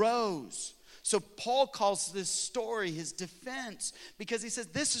 It grows. So Paul calls this story his defense because he says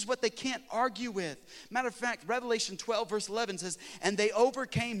this is what they can't argue with. Matter of fact, Revelation 12 verse 11 says, and they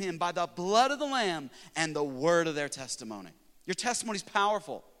overcame him by the blood of the Lamb and the word of their testimony. Your testimony is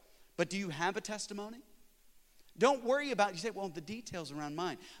powerful. But do you have a testimony? Don't worry about it. You say, well, the details around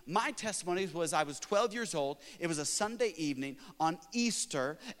mine. My testimony was I was 12 years old. It was a Sunday evening on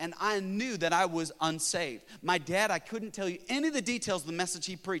Easter, and I knew that I was unsaved. My dad, I couldn't tell you any of the details of the message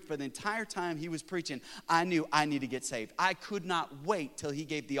he preached, but the entire time he was preaching, I knew I need to get saved. I could not wait till he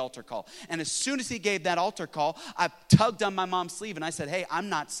gave the altar call. And as soon as he gave that altar call, I tugged on my mom's sleeve, and I said, hey, I'm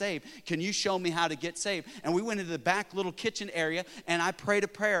not saved. Can you show me how to get saved? And we went into the back little kitchen area, and I prayed a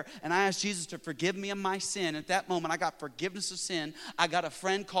prayer, and I asked Jesus to forgive me of my sin. At that moment, I got forgiveness of sin. I got a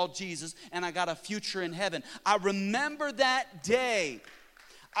friend called Jesus, and I got a future in heaven. I remember that day.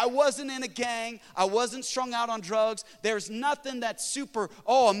 I wasn't in a gang. I wasn't strung out on drugs. There's nothing that's super,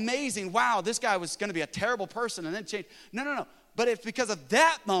 amazing. Wow, this guy was going to be a terrible person and then change. No. But it's because of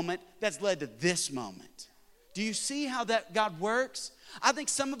that moment that's led to this moment. Do you see how that God works? I think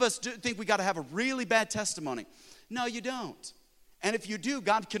some of us think we got to have a really bad testimony. No, you don't. And if you do,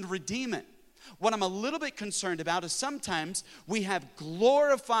 God can redeem it. What I'm a little bit concerned about is sometimes we have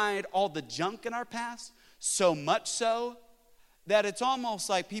glorified all the junk in our past, so much so that it's almost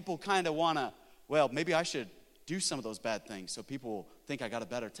like people kind of want to, well, maybe I should do some of those bad things so people will think I got a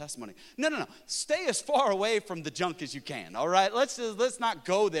better testimony. No. Stay as far away from the junk as you can, all right? Let's not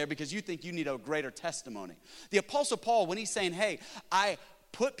go there because you think you need a greater testimony. The Apostle Paul, when he's saying, hey, I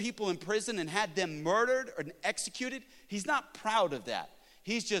put people in prison and had them murdered or executed, he's not proud of that.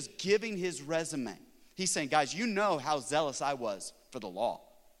 He's just giving his resume. He's saying, guys, you know how zealous I was for the law.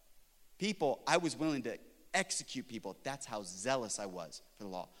 People, I was willing to execute people. That's how zealous I was for the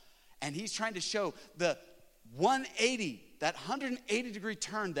law. And he's trying to show the 180, that 180-degree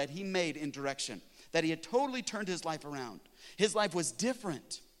turn that he made in direction, that he had totally turned his life around. His life was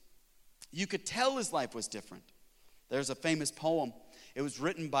different. You could tell his life was different. There's a famous poem. It was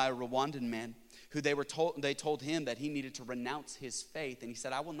written by a Rwandan man who they told him that he needed to renounce his faith. And he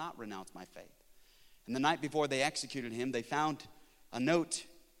said, I will not renounce my faith. And the night before they executed him, they found a note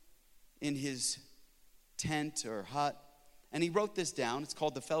in his tent or hut. And he wrote this down. It's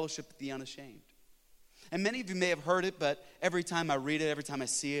called The Fellowship of the Unashamed. And many of you may have heard it, but every time I read it, every time I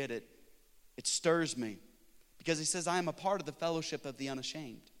see it, it stirs me. Because he says, I am a part of the fellowship of the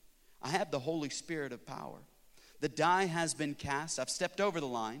unashamed. I have the Holy Spirit of power. The die has been cast. I've stepped over the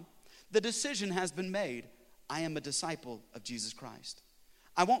line. The decision has been made. I am a disciple of Jesus Christ.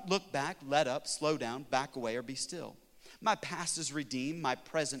 I won't look back, let up, slow down, back away, or be still. My past is redeemed, my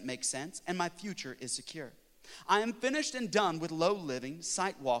present makes sense, and my future is secure. I am finished and done with low living,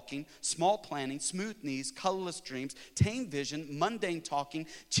 sight walking, small planning, smooth knees, colorless dreams, tame vision, mundane talking,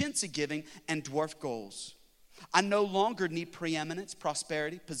 chintzy giving, and dwarf goals. I no longer need preeminence,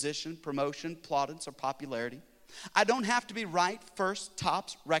 prosperity, position, promotion, plaudits, or popularity. I don't have to be right, first,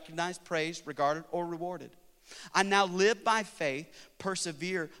 tops, recognized, praised, regarded, or rewarded. I now live by faith,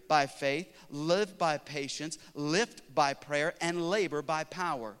 persevere by faith, live by patience, lift by prayer, and labor by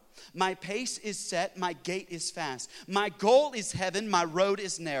power. My pace is set, my gait is fast. My goal is heaven, my road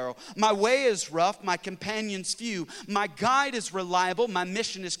is narrow. My way is rough, my companions few. My guide is reliable, my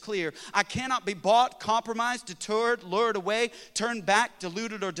mission is clear. I cannot be bought, compromised, deterred, lured away, turned back,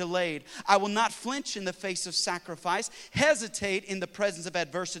 deluded, or delayed. I will not flinch in the face of sacrifice, hesitate in the presence of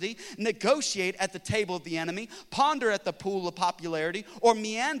adversity, negotiate at the table of the enemy, ponder at the pool of popularity, or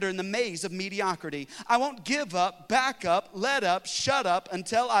meander in the maze of mediocrity. I won't give up, back up, let up, shut up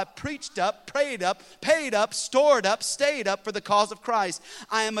until I've preached up, prayed up, paid up, stored up, stayed up for the cause of Christ.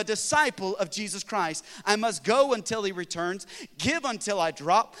 I am a disciple of Jesus Christ. I must go until he returns, give until I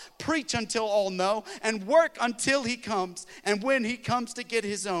drop, preach until all know, and work until he comes. And when he comes to get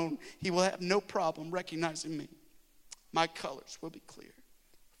his own, he will have no problem recognizing me. My colors will be clear,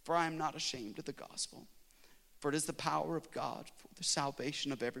 for I am not ashamed of the gospel. For it is the power of God for the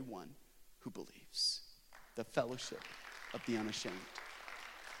salvation of everyone who believes. The fellowship of the unashamed.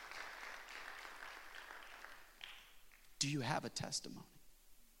 Do you have a testimony?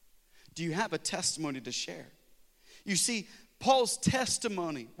 Do you have a testimony to share? You see, Paul's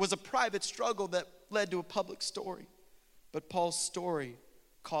testimony was a private struggle that led to a public story. But Paul's story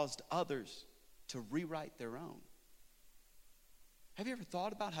caused others to rewrite their own. Have you ever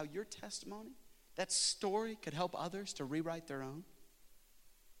thought about how your testimony, that story, could help others to rewrite their own?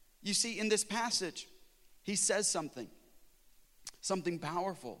 You see, in this passage, he says something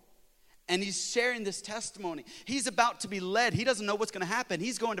powerful. And he's sharing this testimony. He's about to be led. He doesn't know what's going to happen.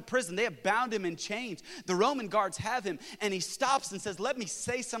 He's going to prison. They have bound him in chains. The Roman guards have him. And he stops and says, let me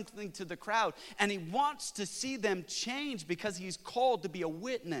say something to the crowd. And he wants to see them change because he's called to be a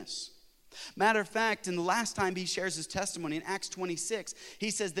witness. Matter of fact, in the last time he shares his testimony in Acts 26,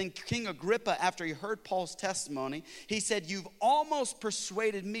 he says, then King Agrippa, after he heard Paul's testimony, he said, you've almost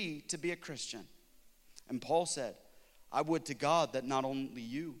persuaded me to be a Christian. And Paul said, I would to God that not only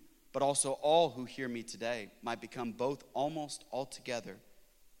you, but also all who hear me today might become both almost altogether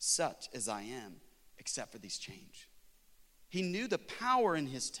such as I am, except for these change. He knew the power in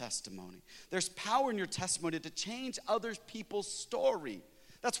his testimony. There's power in your testimony to change other people's story.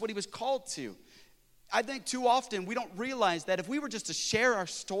 That's what he was called to. I think too often we don't realize that if we were just to share our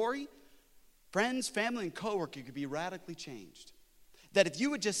story, friends, family, and coworker could be radically changed. That if you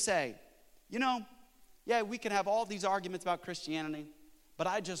would just say, yeah, we can have all these arguments about Christianity, but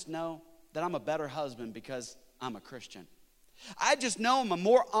I just know that I'm a better husband because I'm a Christian. I just know I'm a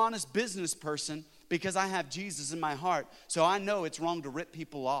more honest business person because I have Jesus in my heart. So I know it's wrong to rip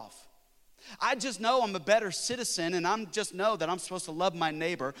people off. I just know I'm a better citizen, and I just know that I'm supposed to love my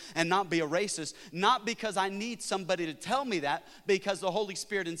neighbor and not be a racist, not because I need somebody to tell me that, because the Holy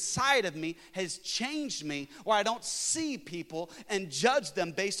Spirit inside of me has changed me, where I don't see people and judge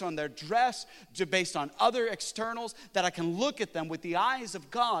them based on their dress, based on other externals, that I can look at them with the eyes of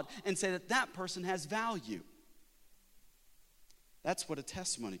God and say that that person has value. That's what a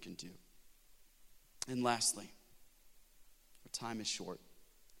testimony can do. And lastly, our time is short.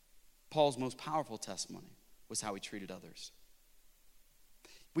 Paul's most powerful testimony was how he treated others.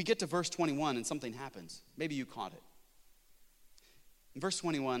 We get to verse 21 and something happens. Maybe you caught it. In verse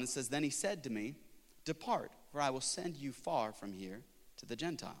 21, it says, then he said to me, depart, for I will send you far from here to the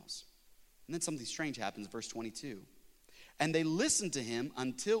Gentiles. And then something strange happens, verse 22. And they listened to him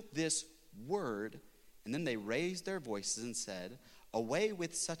until this word, and then they raised their voices and said, away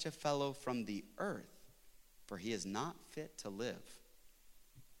with such a fellow from the earth, for he is not fit to live.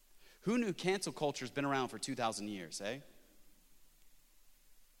 Who knew cancel culture has been around for 2,000 years, eh?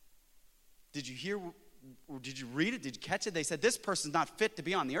 Did you hear, or did you read it? Did you catch it? They said, this person's not fit to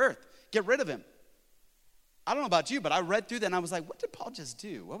be on the earth. Get rid of him. I don't know about you, but I read through that and I was like, what did Paul just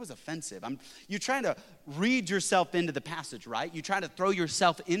do? What was offensive? You're trying to read yourself into the passage, right? You try to throw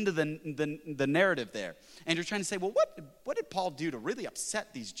yourself into the narrative there. And you're trying to say, well, what did Paul do to really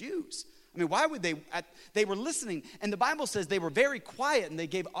upset these Jews? I mean, why would they were listening, and the Bible says they were very quiet and they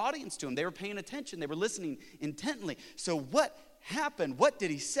gave audience to him. They were paying attention. They were listening intently. So what happened? What did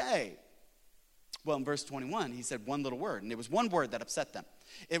he say? Well, in verse 21, he said one little word, and it was one word that upset them.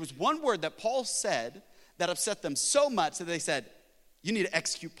 It was one word that Paul said that upset them so much that they said, you need to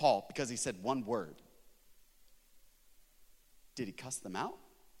execute Paul because he said one word. Did he cuss them out?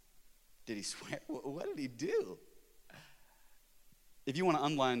 Did he swear? What did he do? If you want to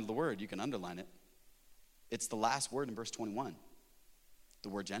underline the word, you can underline it. It's the last word in verse 21, the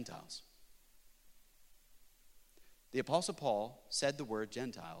word Gentiles. The Apostle Paul said the word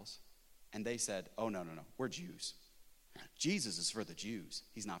Gentiles, and they said, oh, no, we're Jews. Jesus is for the Jews.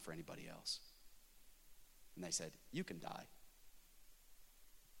 He's not for anybody else. And they said, you can die.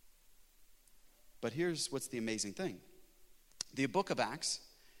 But here's what's the amazing thing. The book of Acts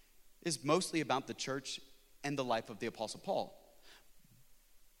is mostly about the church and the life of the Apostle Paul.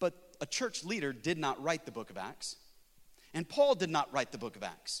 But a church leader did not write the book of Acts. And Paul did not write the book of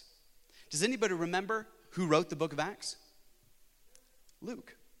Acts. Does anybody remember who wrote the book of Acts?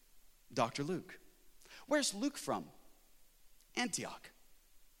 Luke. Dr. Luke. Where's Luke from? Antioch.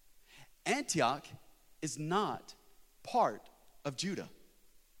 Antioch is not part of Judah.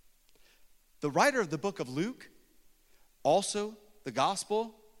 The writer of the book of Luke, also the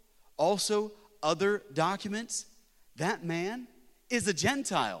gospel, also other documents, that man is a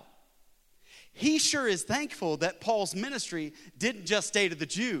Gentile. He sure is thankful that Paul's ministry didn't just stay to the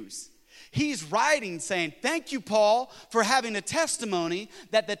Jews. He's writing saying, thank you, Paul, for having a testimony,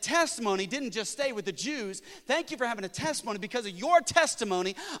 that the testimony didn't just stay with the Jews. Thank you for having a testimony. Because of your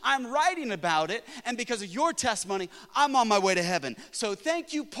testimony, I'm writing about it. And because of your testimony, I'm on my way to heaven. So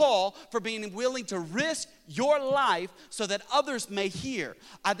thank you, Paul, for being willing to risk your life so that others may hear.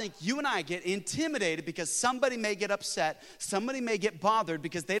 I think you and I get intimidated because somebody may get upset. Somebody may get bothered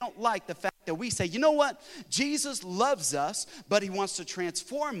because they don't like the fact that we say, you know what? Jesus loves us, but he wants to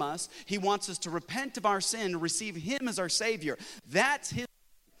transform us. He wants us to repent of our sin and receive him as our Savior. That's his.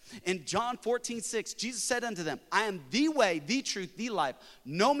 In John 14:6, Jesus said unto them, I am the way, the truth, the life.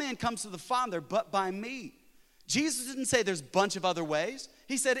 No man comes to the Father but by me. Jesus didn't say there's a bunch of other ways.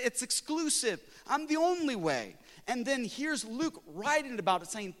 He said it's exclusive. I'm the only way. And then here's Luke writing about it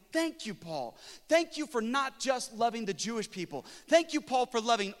saying, thank you, Paul. Thank you for not just loving the Jewish people. Thank you, Paul, for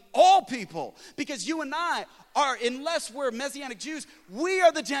loving all people. Because you and I are, unless we're Messianic Jews, we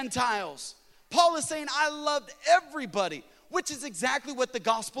are the Gentiles. Paul is saying, I loved everybody, which is exactly what the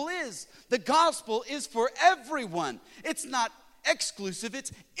gospel is. The gospel is for everyone. It's not exclusive,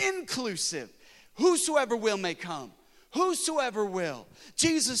 it's inclusive. Whosoever will may come. Whosoever will.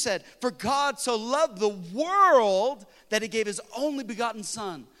 Jesus said, for God so loved the world that he gave his only begotten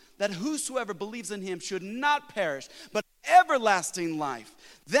Son, that whosoever believes in him should not perish, but everlasting life.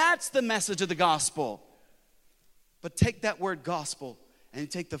 That's the message of the gospel. But take that word gospel and you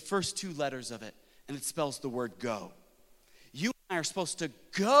take the first two letters of it, and it spells the word go. You and I are supposed to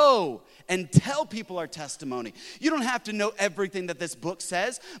go and tell people our testimony. You don't have to know everything that this book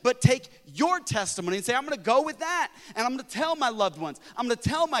says, but take your testimony and say, I'm going to go with that. And I'm going to tell my loved ones. I'm going to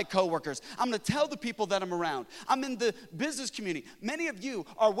tell my coworkers. I'm going to tell the people that I'm around. I'm in the business community. Many of you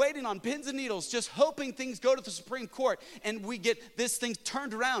are waiting on pins and needles, just hoping things go to the Supreme Court and we get this thing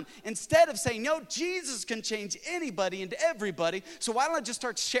turned around. Instead of saying, no, Jesus can change anybody and everybody. So why don't I just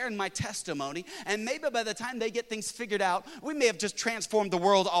start sharing my testimony? And maybe by the time they get things figured out, we may have just transformed the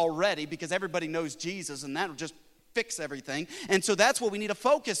world already because everybody knows Jesus and that'll just fix everything. And so that's what we need to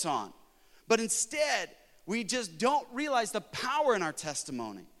focus on. But instead, we just don't realize the power in our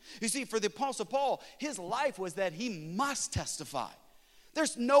testimony. You see, for the Apostle Paul, his life was that he must testify.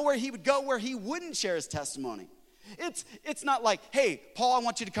 There's nowhere he would go where he wouldn't share his testimony. It's not like, hey, Paul, I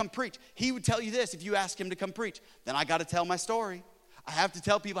want you to come preach. He would tell you this if you ask him to come preach. Then I got to tell my story. I have to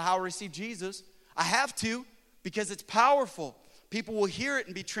tell people how I received Jesus. I have to because it's powerful. People will hear it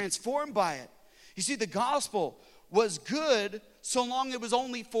and be transformed by it. You see, the gospel was good so long it was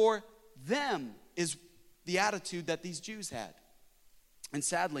only for them, is the attitude that these Jews had. And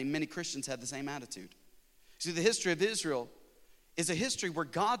sadly, many Christians had the same attitude. See, the history of Israel is a history where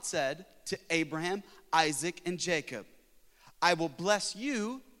God said to Abraham, Isaac, and Jacob, I will bless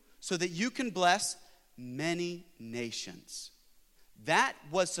you so that you can bless many nations. That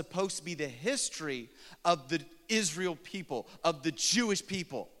was supposed to be the history of the Israel people, of the Jewish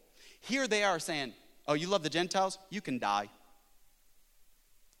people. Here they are saying, oh, you love the Gentiles? You can die.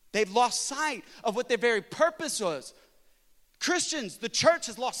 They've lost sight of what their very purpose was. Christians, the church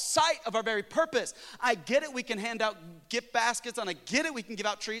has lost sight of our very purpose. I get it, we can hand out gift baskets, and I get it, we can give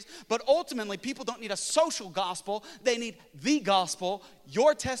out trees, but ultimately, people don't need a social gospel. They need the gospel,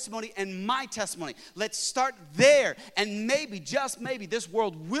 your testimony and my testimony. Let's start there, and maybe, just maybe, this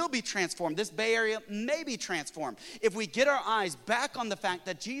world will be transformed. This Bay Area may be transformed if we get our eyes back on the fact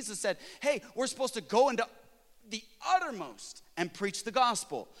that Jesus said, hey, we're supposed to go into the uttermost and preach the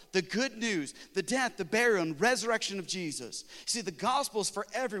gospel, the good news, the death, the burial, and resurrection of Jesus. See, the gospel is for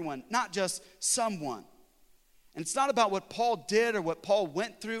everyone, not just someone. And it's not about what Paul did or what Paul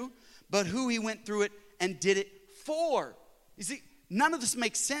went through, but who he went through it and did it for. You see, none of this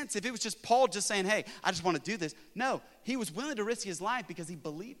makes sense if it was just Paul just saying, hey, I just want to do this. No, he was willing to risk his life because he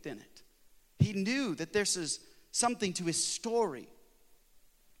believed in it. He knew that this is something to his story.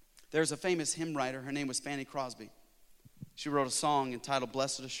 There's a famous hymn writer. Her name was Fanny Crosby. She wrote a song entitled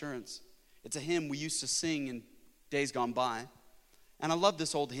Blessed Assurance. It's a hymn we used to sing in days gone by. And I love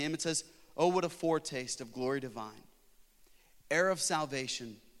this old hymn. It says, oh, what a foretaste of glory divine, heir of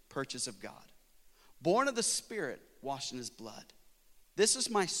salvation, purchase of God, born of the Spirit, washed in his blood. This is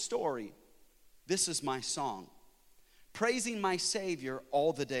my story. This is my song, praising my Savior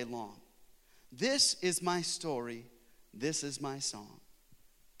all the day long. This is my story. This is my song,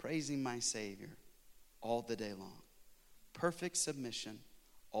 praising my Savior all the day long. Perfect submission,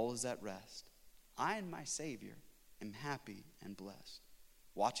 all is at rest. I and my Savior am happy and blessed,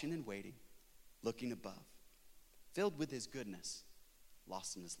 watching and waiting, looking above, filled with his goodness,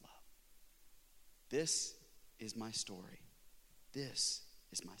 lost in his love. This is my story. This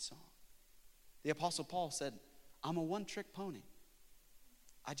is my song. The Apostle Paul said, I'm a one-trick pony.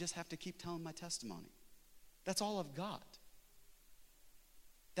 I just have to keep telling my testimony. That's all I've got.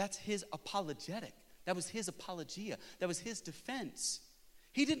 That's his apologetic. That was his apologia. That was his defense.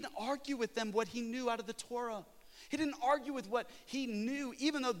 He didn't argue with them what he knew out of the Torah. He didn't argue with what he knew,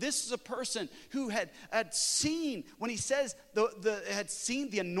 even though this is a person who had seen, when he says had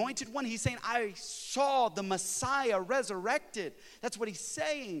seen the anointed one, he's saying, I saw the Messiah resurrected. That's what he's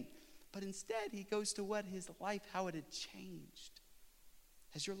saying. But instead, he goes to what his life, how it had changed.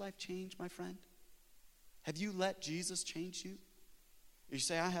 Has your life changed, my friend? Have you let Jesus change you? You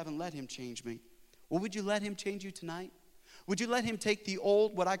say, I haven't let him change me. Well, would you let him change you tonight? Would you let him take the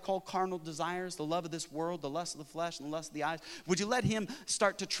old, what I call carnal desires, the love of this world, the lust of the flesh, and the lust of the eyes? Would you let him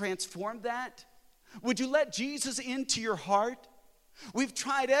start to transform that? Would you let Jesus into your heart? We've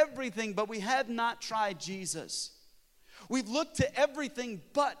tried everything, but we have not tried Jesus. We've looked to everything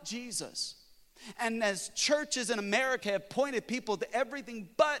but Jesus. And as churches in America have pointed people to everything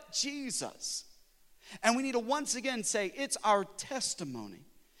but Jesus. And we need to once again say, it's our testimony.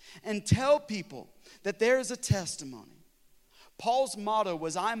 And tell people that there is a testimony. Paul's motto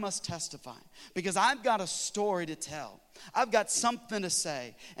was, I must testify, because I've got a story to tell. I've got something to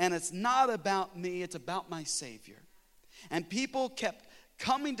say, and it's not about me, it's about my Savior. And people kept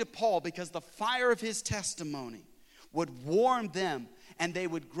coming to Paul because the fire of his testimony would warm them, and they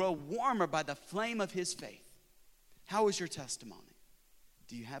would grow warmer by the flame of his faith. How is your testimony?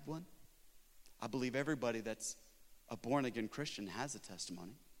 Do you have one? I believe everybody that's a born-again Christian has a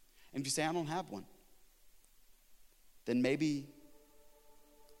testimony. And if you say, I don't have one, then maybe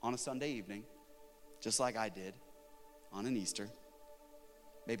on a Sunday evening, just like I did on an Easter,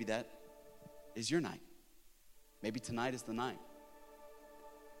 maybe that is your night. Maybe tonight is the night.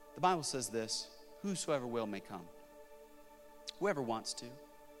 The Bible says this, whosoever will may come. Whoever wants to.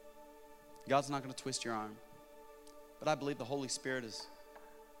 God's not going to twist your arm. But I believe the Holy Spirit is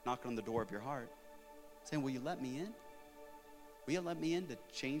knocking on the door of your heart, saying, will you let me in? Will you let me in to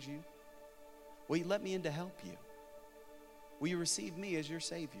change you? Will you let me in to help you? Will you receive me as your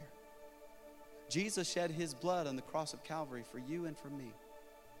Savior? Jesus shed his blood on the cross of Calvary for you and for me,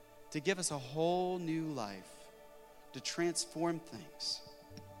 to give us a whole new life, to transform things.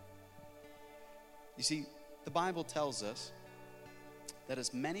 You see, the Bible tells us that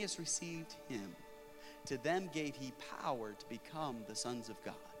as many as received him, to them gave he power to become the sons of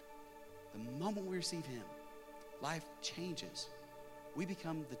God. The moment we receive him, life changes. We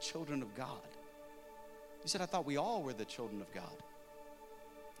become the children of God. You said, I thought we all were the children of God.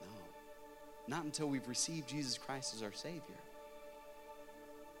 No, not until we've received Jesus Christ as our Savior.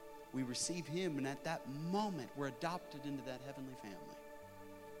 we receive him, and at that moment, we're adopted into that heavenly family.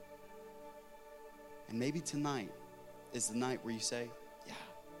 And maybe tonight is the night where you say, yeah,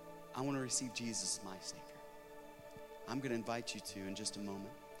 I want to receive Jesus as my Savior. I'm going to invite you to in just a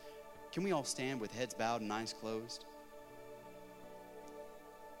moment. Can we all stand with heads bowed and eyes closed?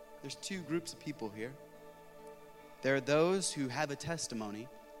 There's two groups of people here. There are those who have a testimony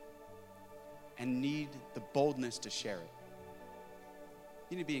and need the boldness to share it.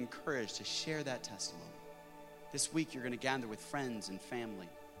 You need to be encouraged to share that testimony. This week you're going to gather with friends and family.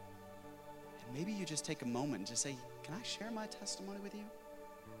 And maybe you just take a moment and just say, can I share my testimony with you?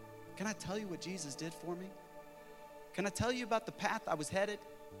 Can I tell you what Jesus did for me? Can I tell you about the path I was headed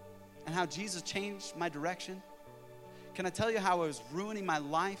and how Jesus changed my direction? Can I tell you how I was ruining my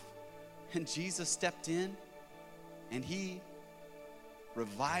life and Jesus stepped in and he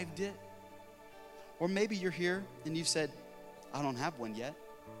revived it? Or maybe you're here and you said, I don't have one yet,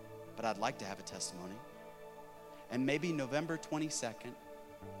 but I'd like to have a testimony. And maybe November 22nd,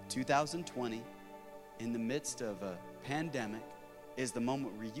 2020, in the midst of a pandemic, is the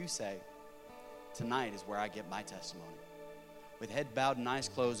moment where you say, tonight is where I get my testimony. With head bowed and eyes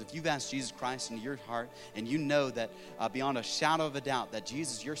closed, if you've asked Jesus Christ into your heart and you know that beyond a shadow of a doubt that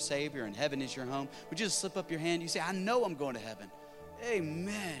Jesus is your Savior and heaven is your home, would you just slip up your hand? You say, I know I'm going to heaven.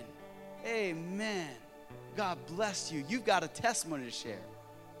 Amen. Amen. God bless you. You've got a testimony to share.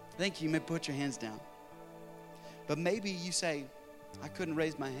 Thank you. You may put your hands down. But maybe you say, I couldn't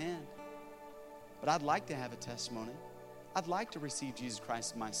raise my hand, but I'd like to have a testimony. I'd like to receive Jesus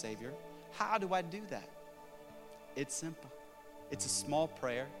Christ as my Savior. How do I do that? It's simple. It's a small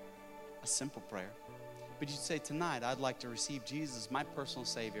prayer, a simple prayer. But you say, tonight, I'd like to receive Jesus as my personal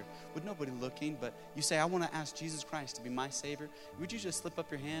Savior with nobody looking, but you say, I want to ask Jesus Christ to be my Savior. Would you just slip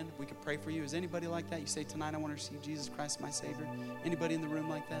up your hand? We could pray for you. Is anybody like that? You say, tonight, I want to receive Jesus Christ as my Savior. Anybody in the room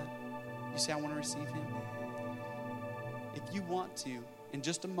like that? You say, I want to receive him. If you want to, in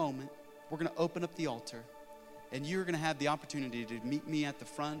just a moment, we're going to open up the altar. And you're going to have the opportunity to meet me at the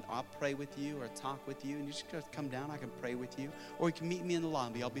front. I'll pray with you or talk with you. And you just got to come down. I can pray with you. Or you can meet me in the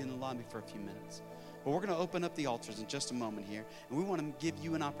lobby. I'll be in the lobby for a few minutes. But we're going to open up the altars in just a moment here. And we want to give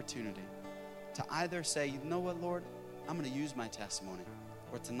you an opportunity to either say, you know what, Lord, I'm going to use my testimony.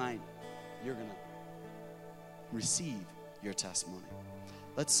 Or tonight, you're going to receive your testimony.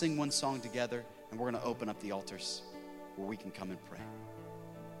 Let's sing one song together. And we're going to open up the altars where we can come and pray.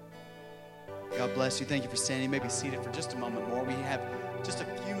 God bless you. Thank you for standing. You may be seated for just a moment more. We have just a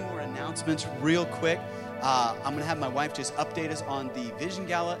few more announcements real quick. I'm going to have my wife just update us on the Vision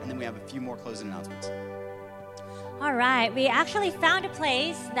Gala, and then we have a few more closing announcements. All right. We actually found a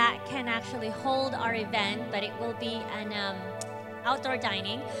place that can actually hold our event, but it will be an outdoor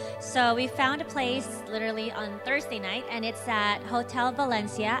dining. So we found a place literally on Thursday night, and it's at Hotel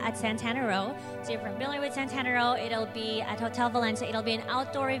Valencia at Santana Row. So if you're familiar with Santana Row, it'll be at Hotel Valencia. It'll be an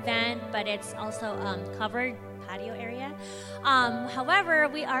outdoor event, but it's also covered patio area. However,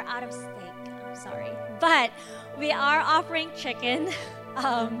 we are out of steak. I'm sorry. But we are offering chicken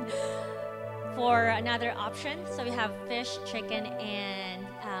for another option. So we have fish, chicken, and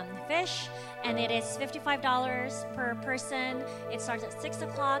fish. And it is $55 per person. It starts at 6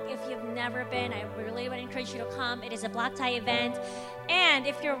 o'clock. If you've never been, I really would encourage you to come. It is a black tie event. And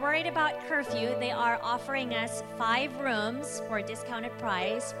if you're worried about curfew, they are offering us 5 rooms for a discounted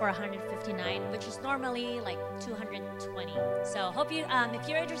price for $159, which is normally like $220. So hope you, if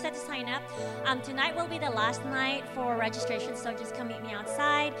you're interested to sign up, tonight will be the last night for registration. So just come meet me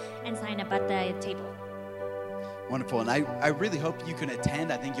outside and sign up at the table. Wonderful. And I really hope you can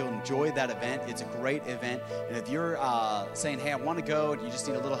attend. I think you'll enjoy that event. It's a great event. And if you're saying, hey, I want to go, and you just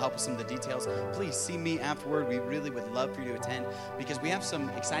need a little help with some of the details, please see me afterward. We really would love for you to attend because we have some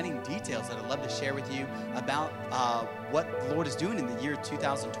exciting details that I'd love to share with you about what the Lord is doing in the year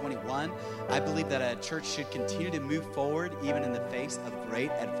 2021. I believe that a church should continue to move forward even in the face of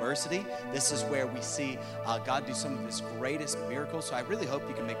great adversity. This is where we see God do some of his greatest miracles. So I really hope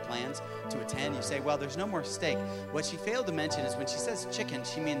you can make plans to attend. You say, well, there's no more steak. What she failed to mention is when she says chicken,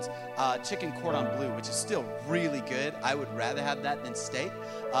 she means chicken cordon bleu, which is still really good. I would rather have that than steak.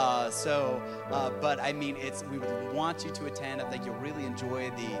 But I mean, we would want you to attend. I think you'll really enjoy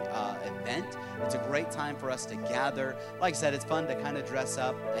the event. It's a great time for us to gather. Like I said, it's fun to kind of dress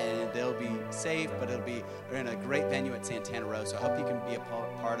up, and they'll be safe, but we're in a great venue at Santana Row. So I hope you can be a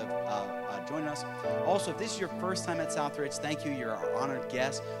part of joining us. Also, if this is your first time at Southridge, thank you. You're our honored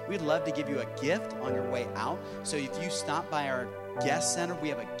guest. We'd love to give you a gift on your way out. So if you stop by our guest center. We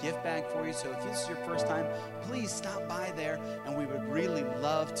have a gift bag for you. So if this is your first time, please stop by there, and we would really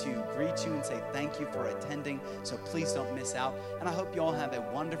love to greet you and say thank you for attending. So please don't miss out. And I hope you all have a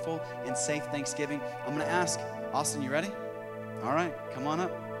wonderful and safe Thanksgiving. I'm going to ask, Austin, you ready? All right, come on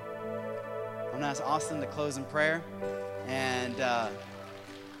up. I'm going to ask Austin to close in prayer. And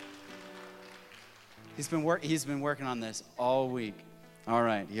he's been working on this all week. All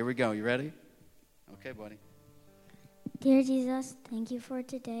right, here we go. You ready? Okay, buddy. Dear Jesus, thank you for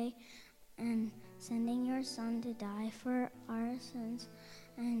today and sending your son to die for our sins.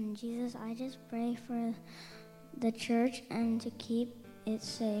 And Jesus, I just pray for the church and to keep it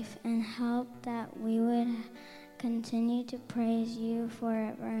safe and help that we would continue to praise you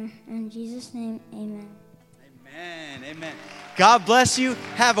forever. In Jesus' name, amen. Amen. Amen. God bless you.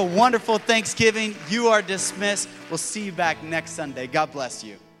 Have a wonderful Thanksgiving. You are dismissed. We'll see you back next Sunday. God bless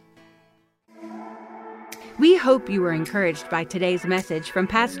you. We hope you were encouraged by today's message from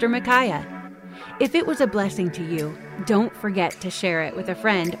Pastor Micaiah. If it was a blessing to you, don't forget to share it with a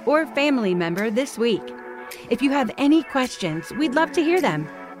friend or family member this week. If you have any questions, we'd love to hear them.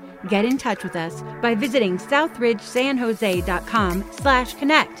 Get in touch with us by visiting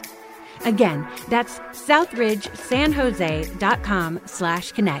southridgesanjose.com/connect. Again, that's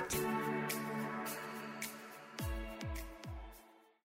southridgesanjose.com/connect.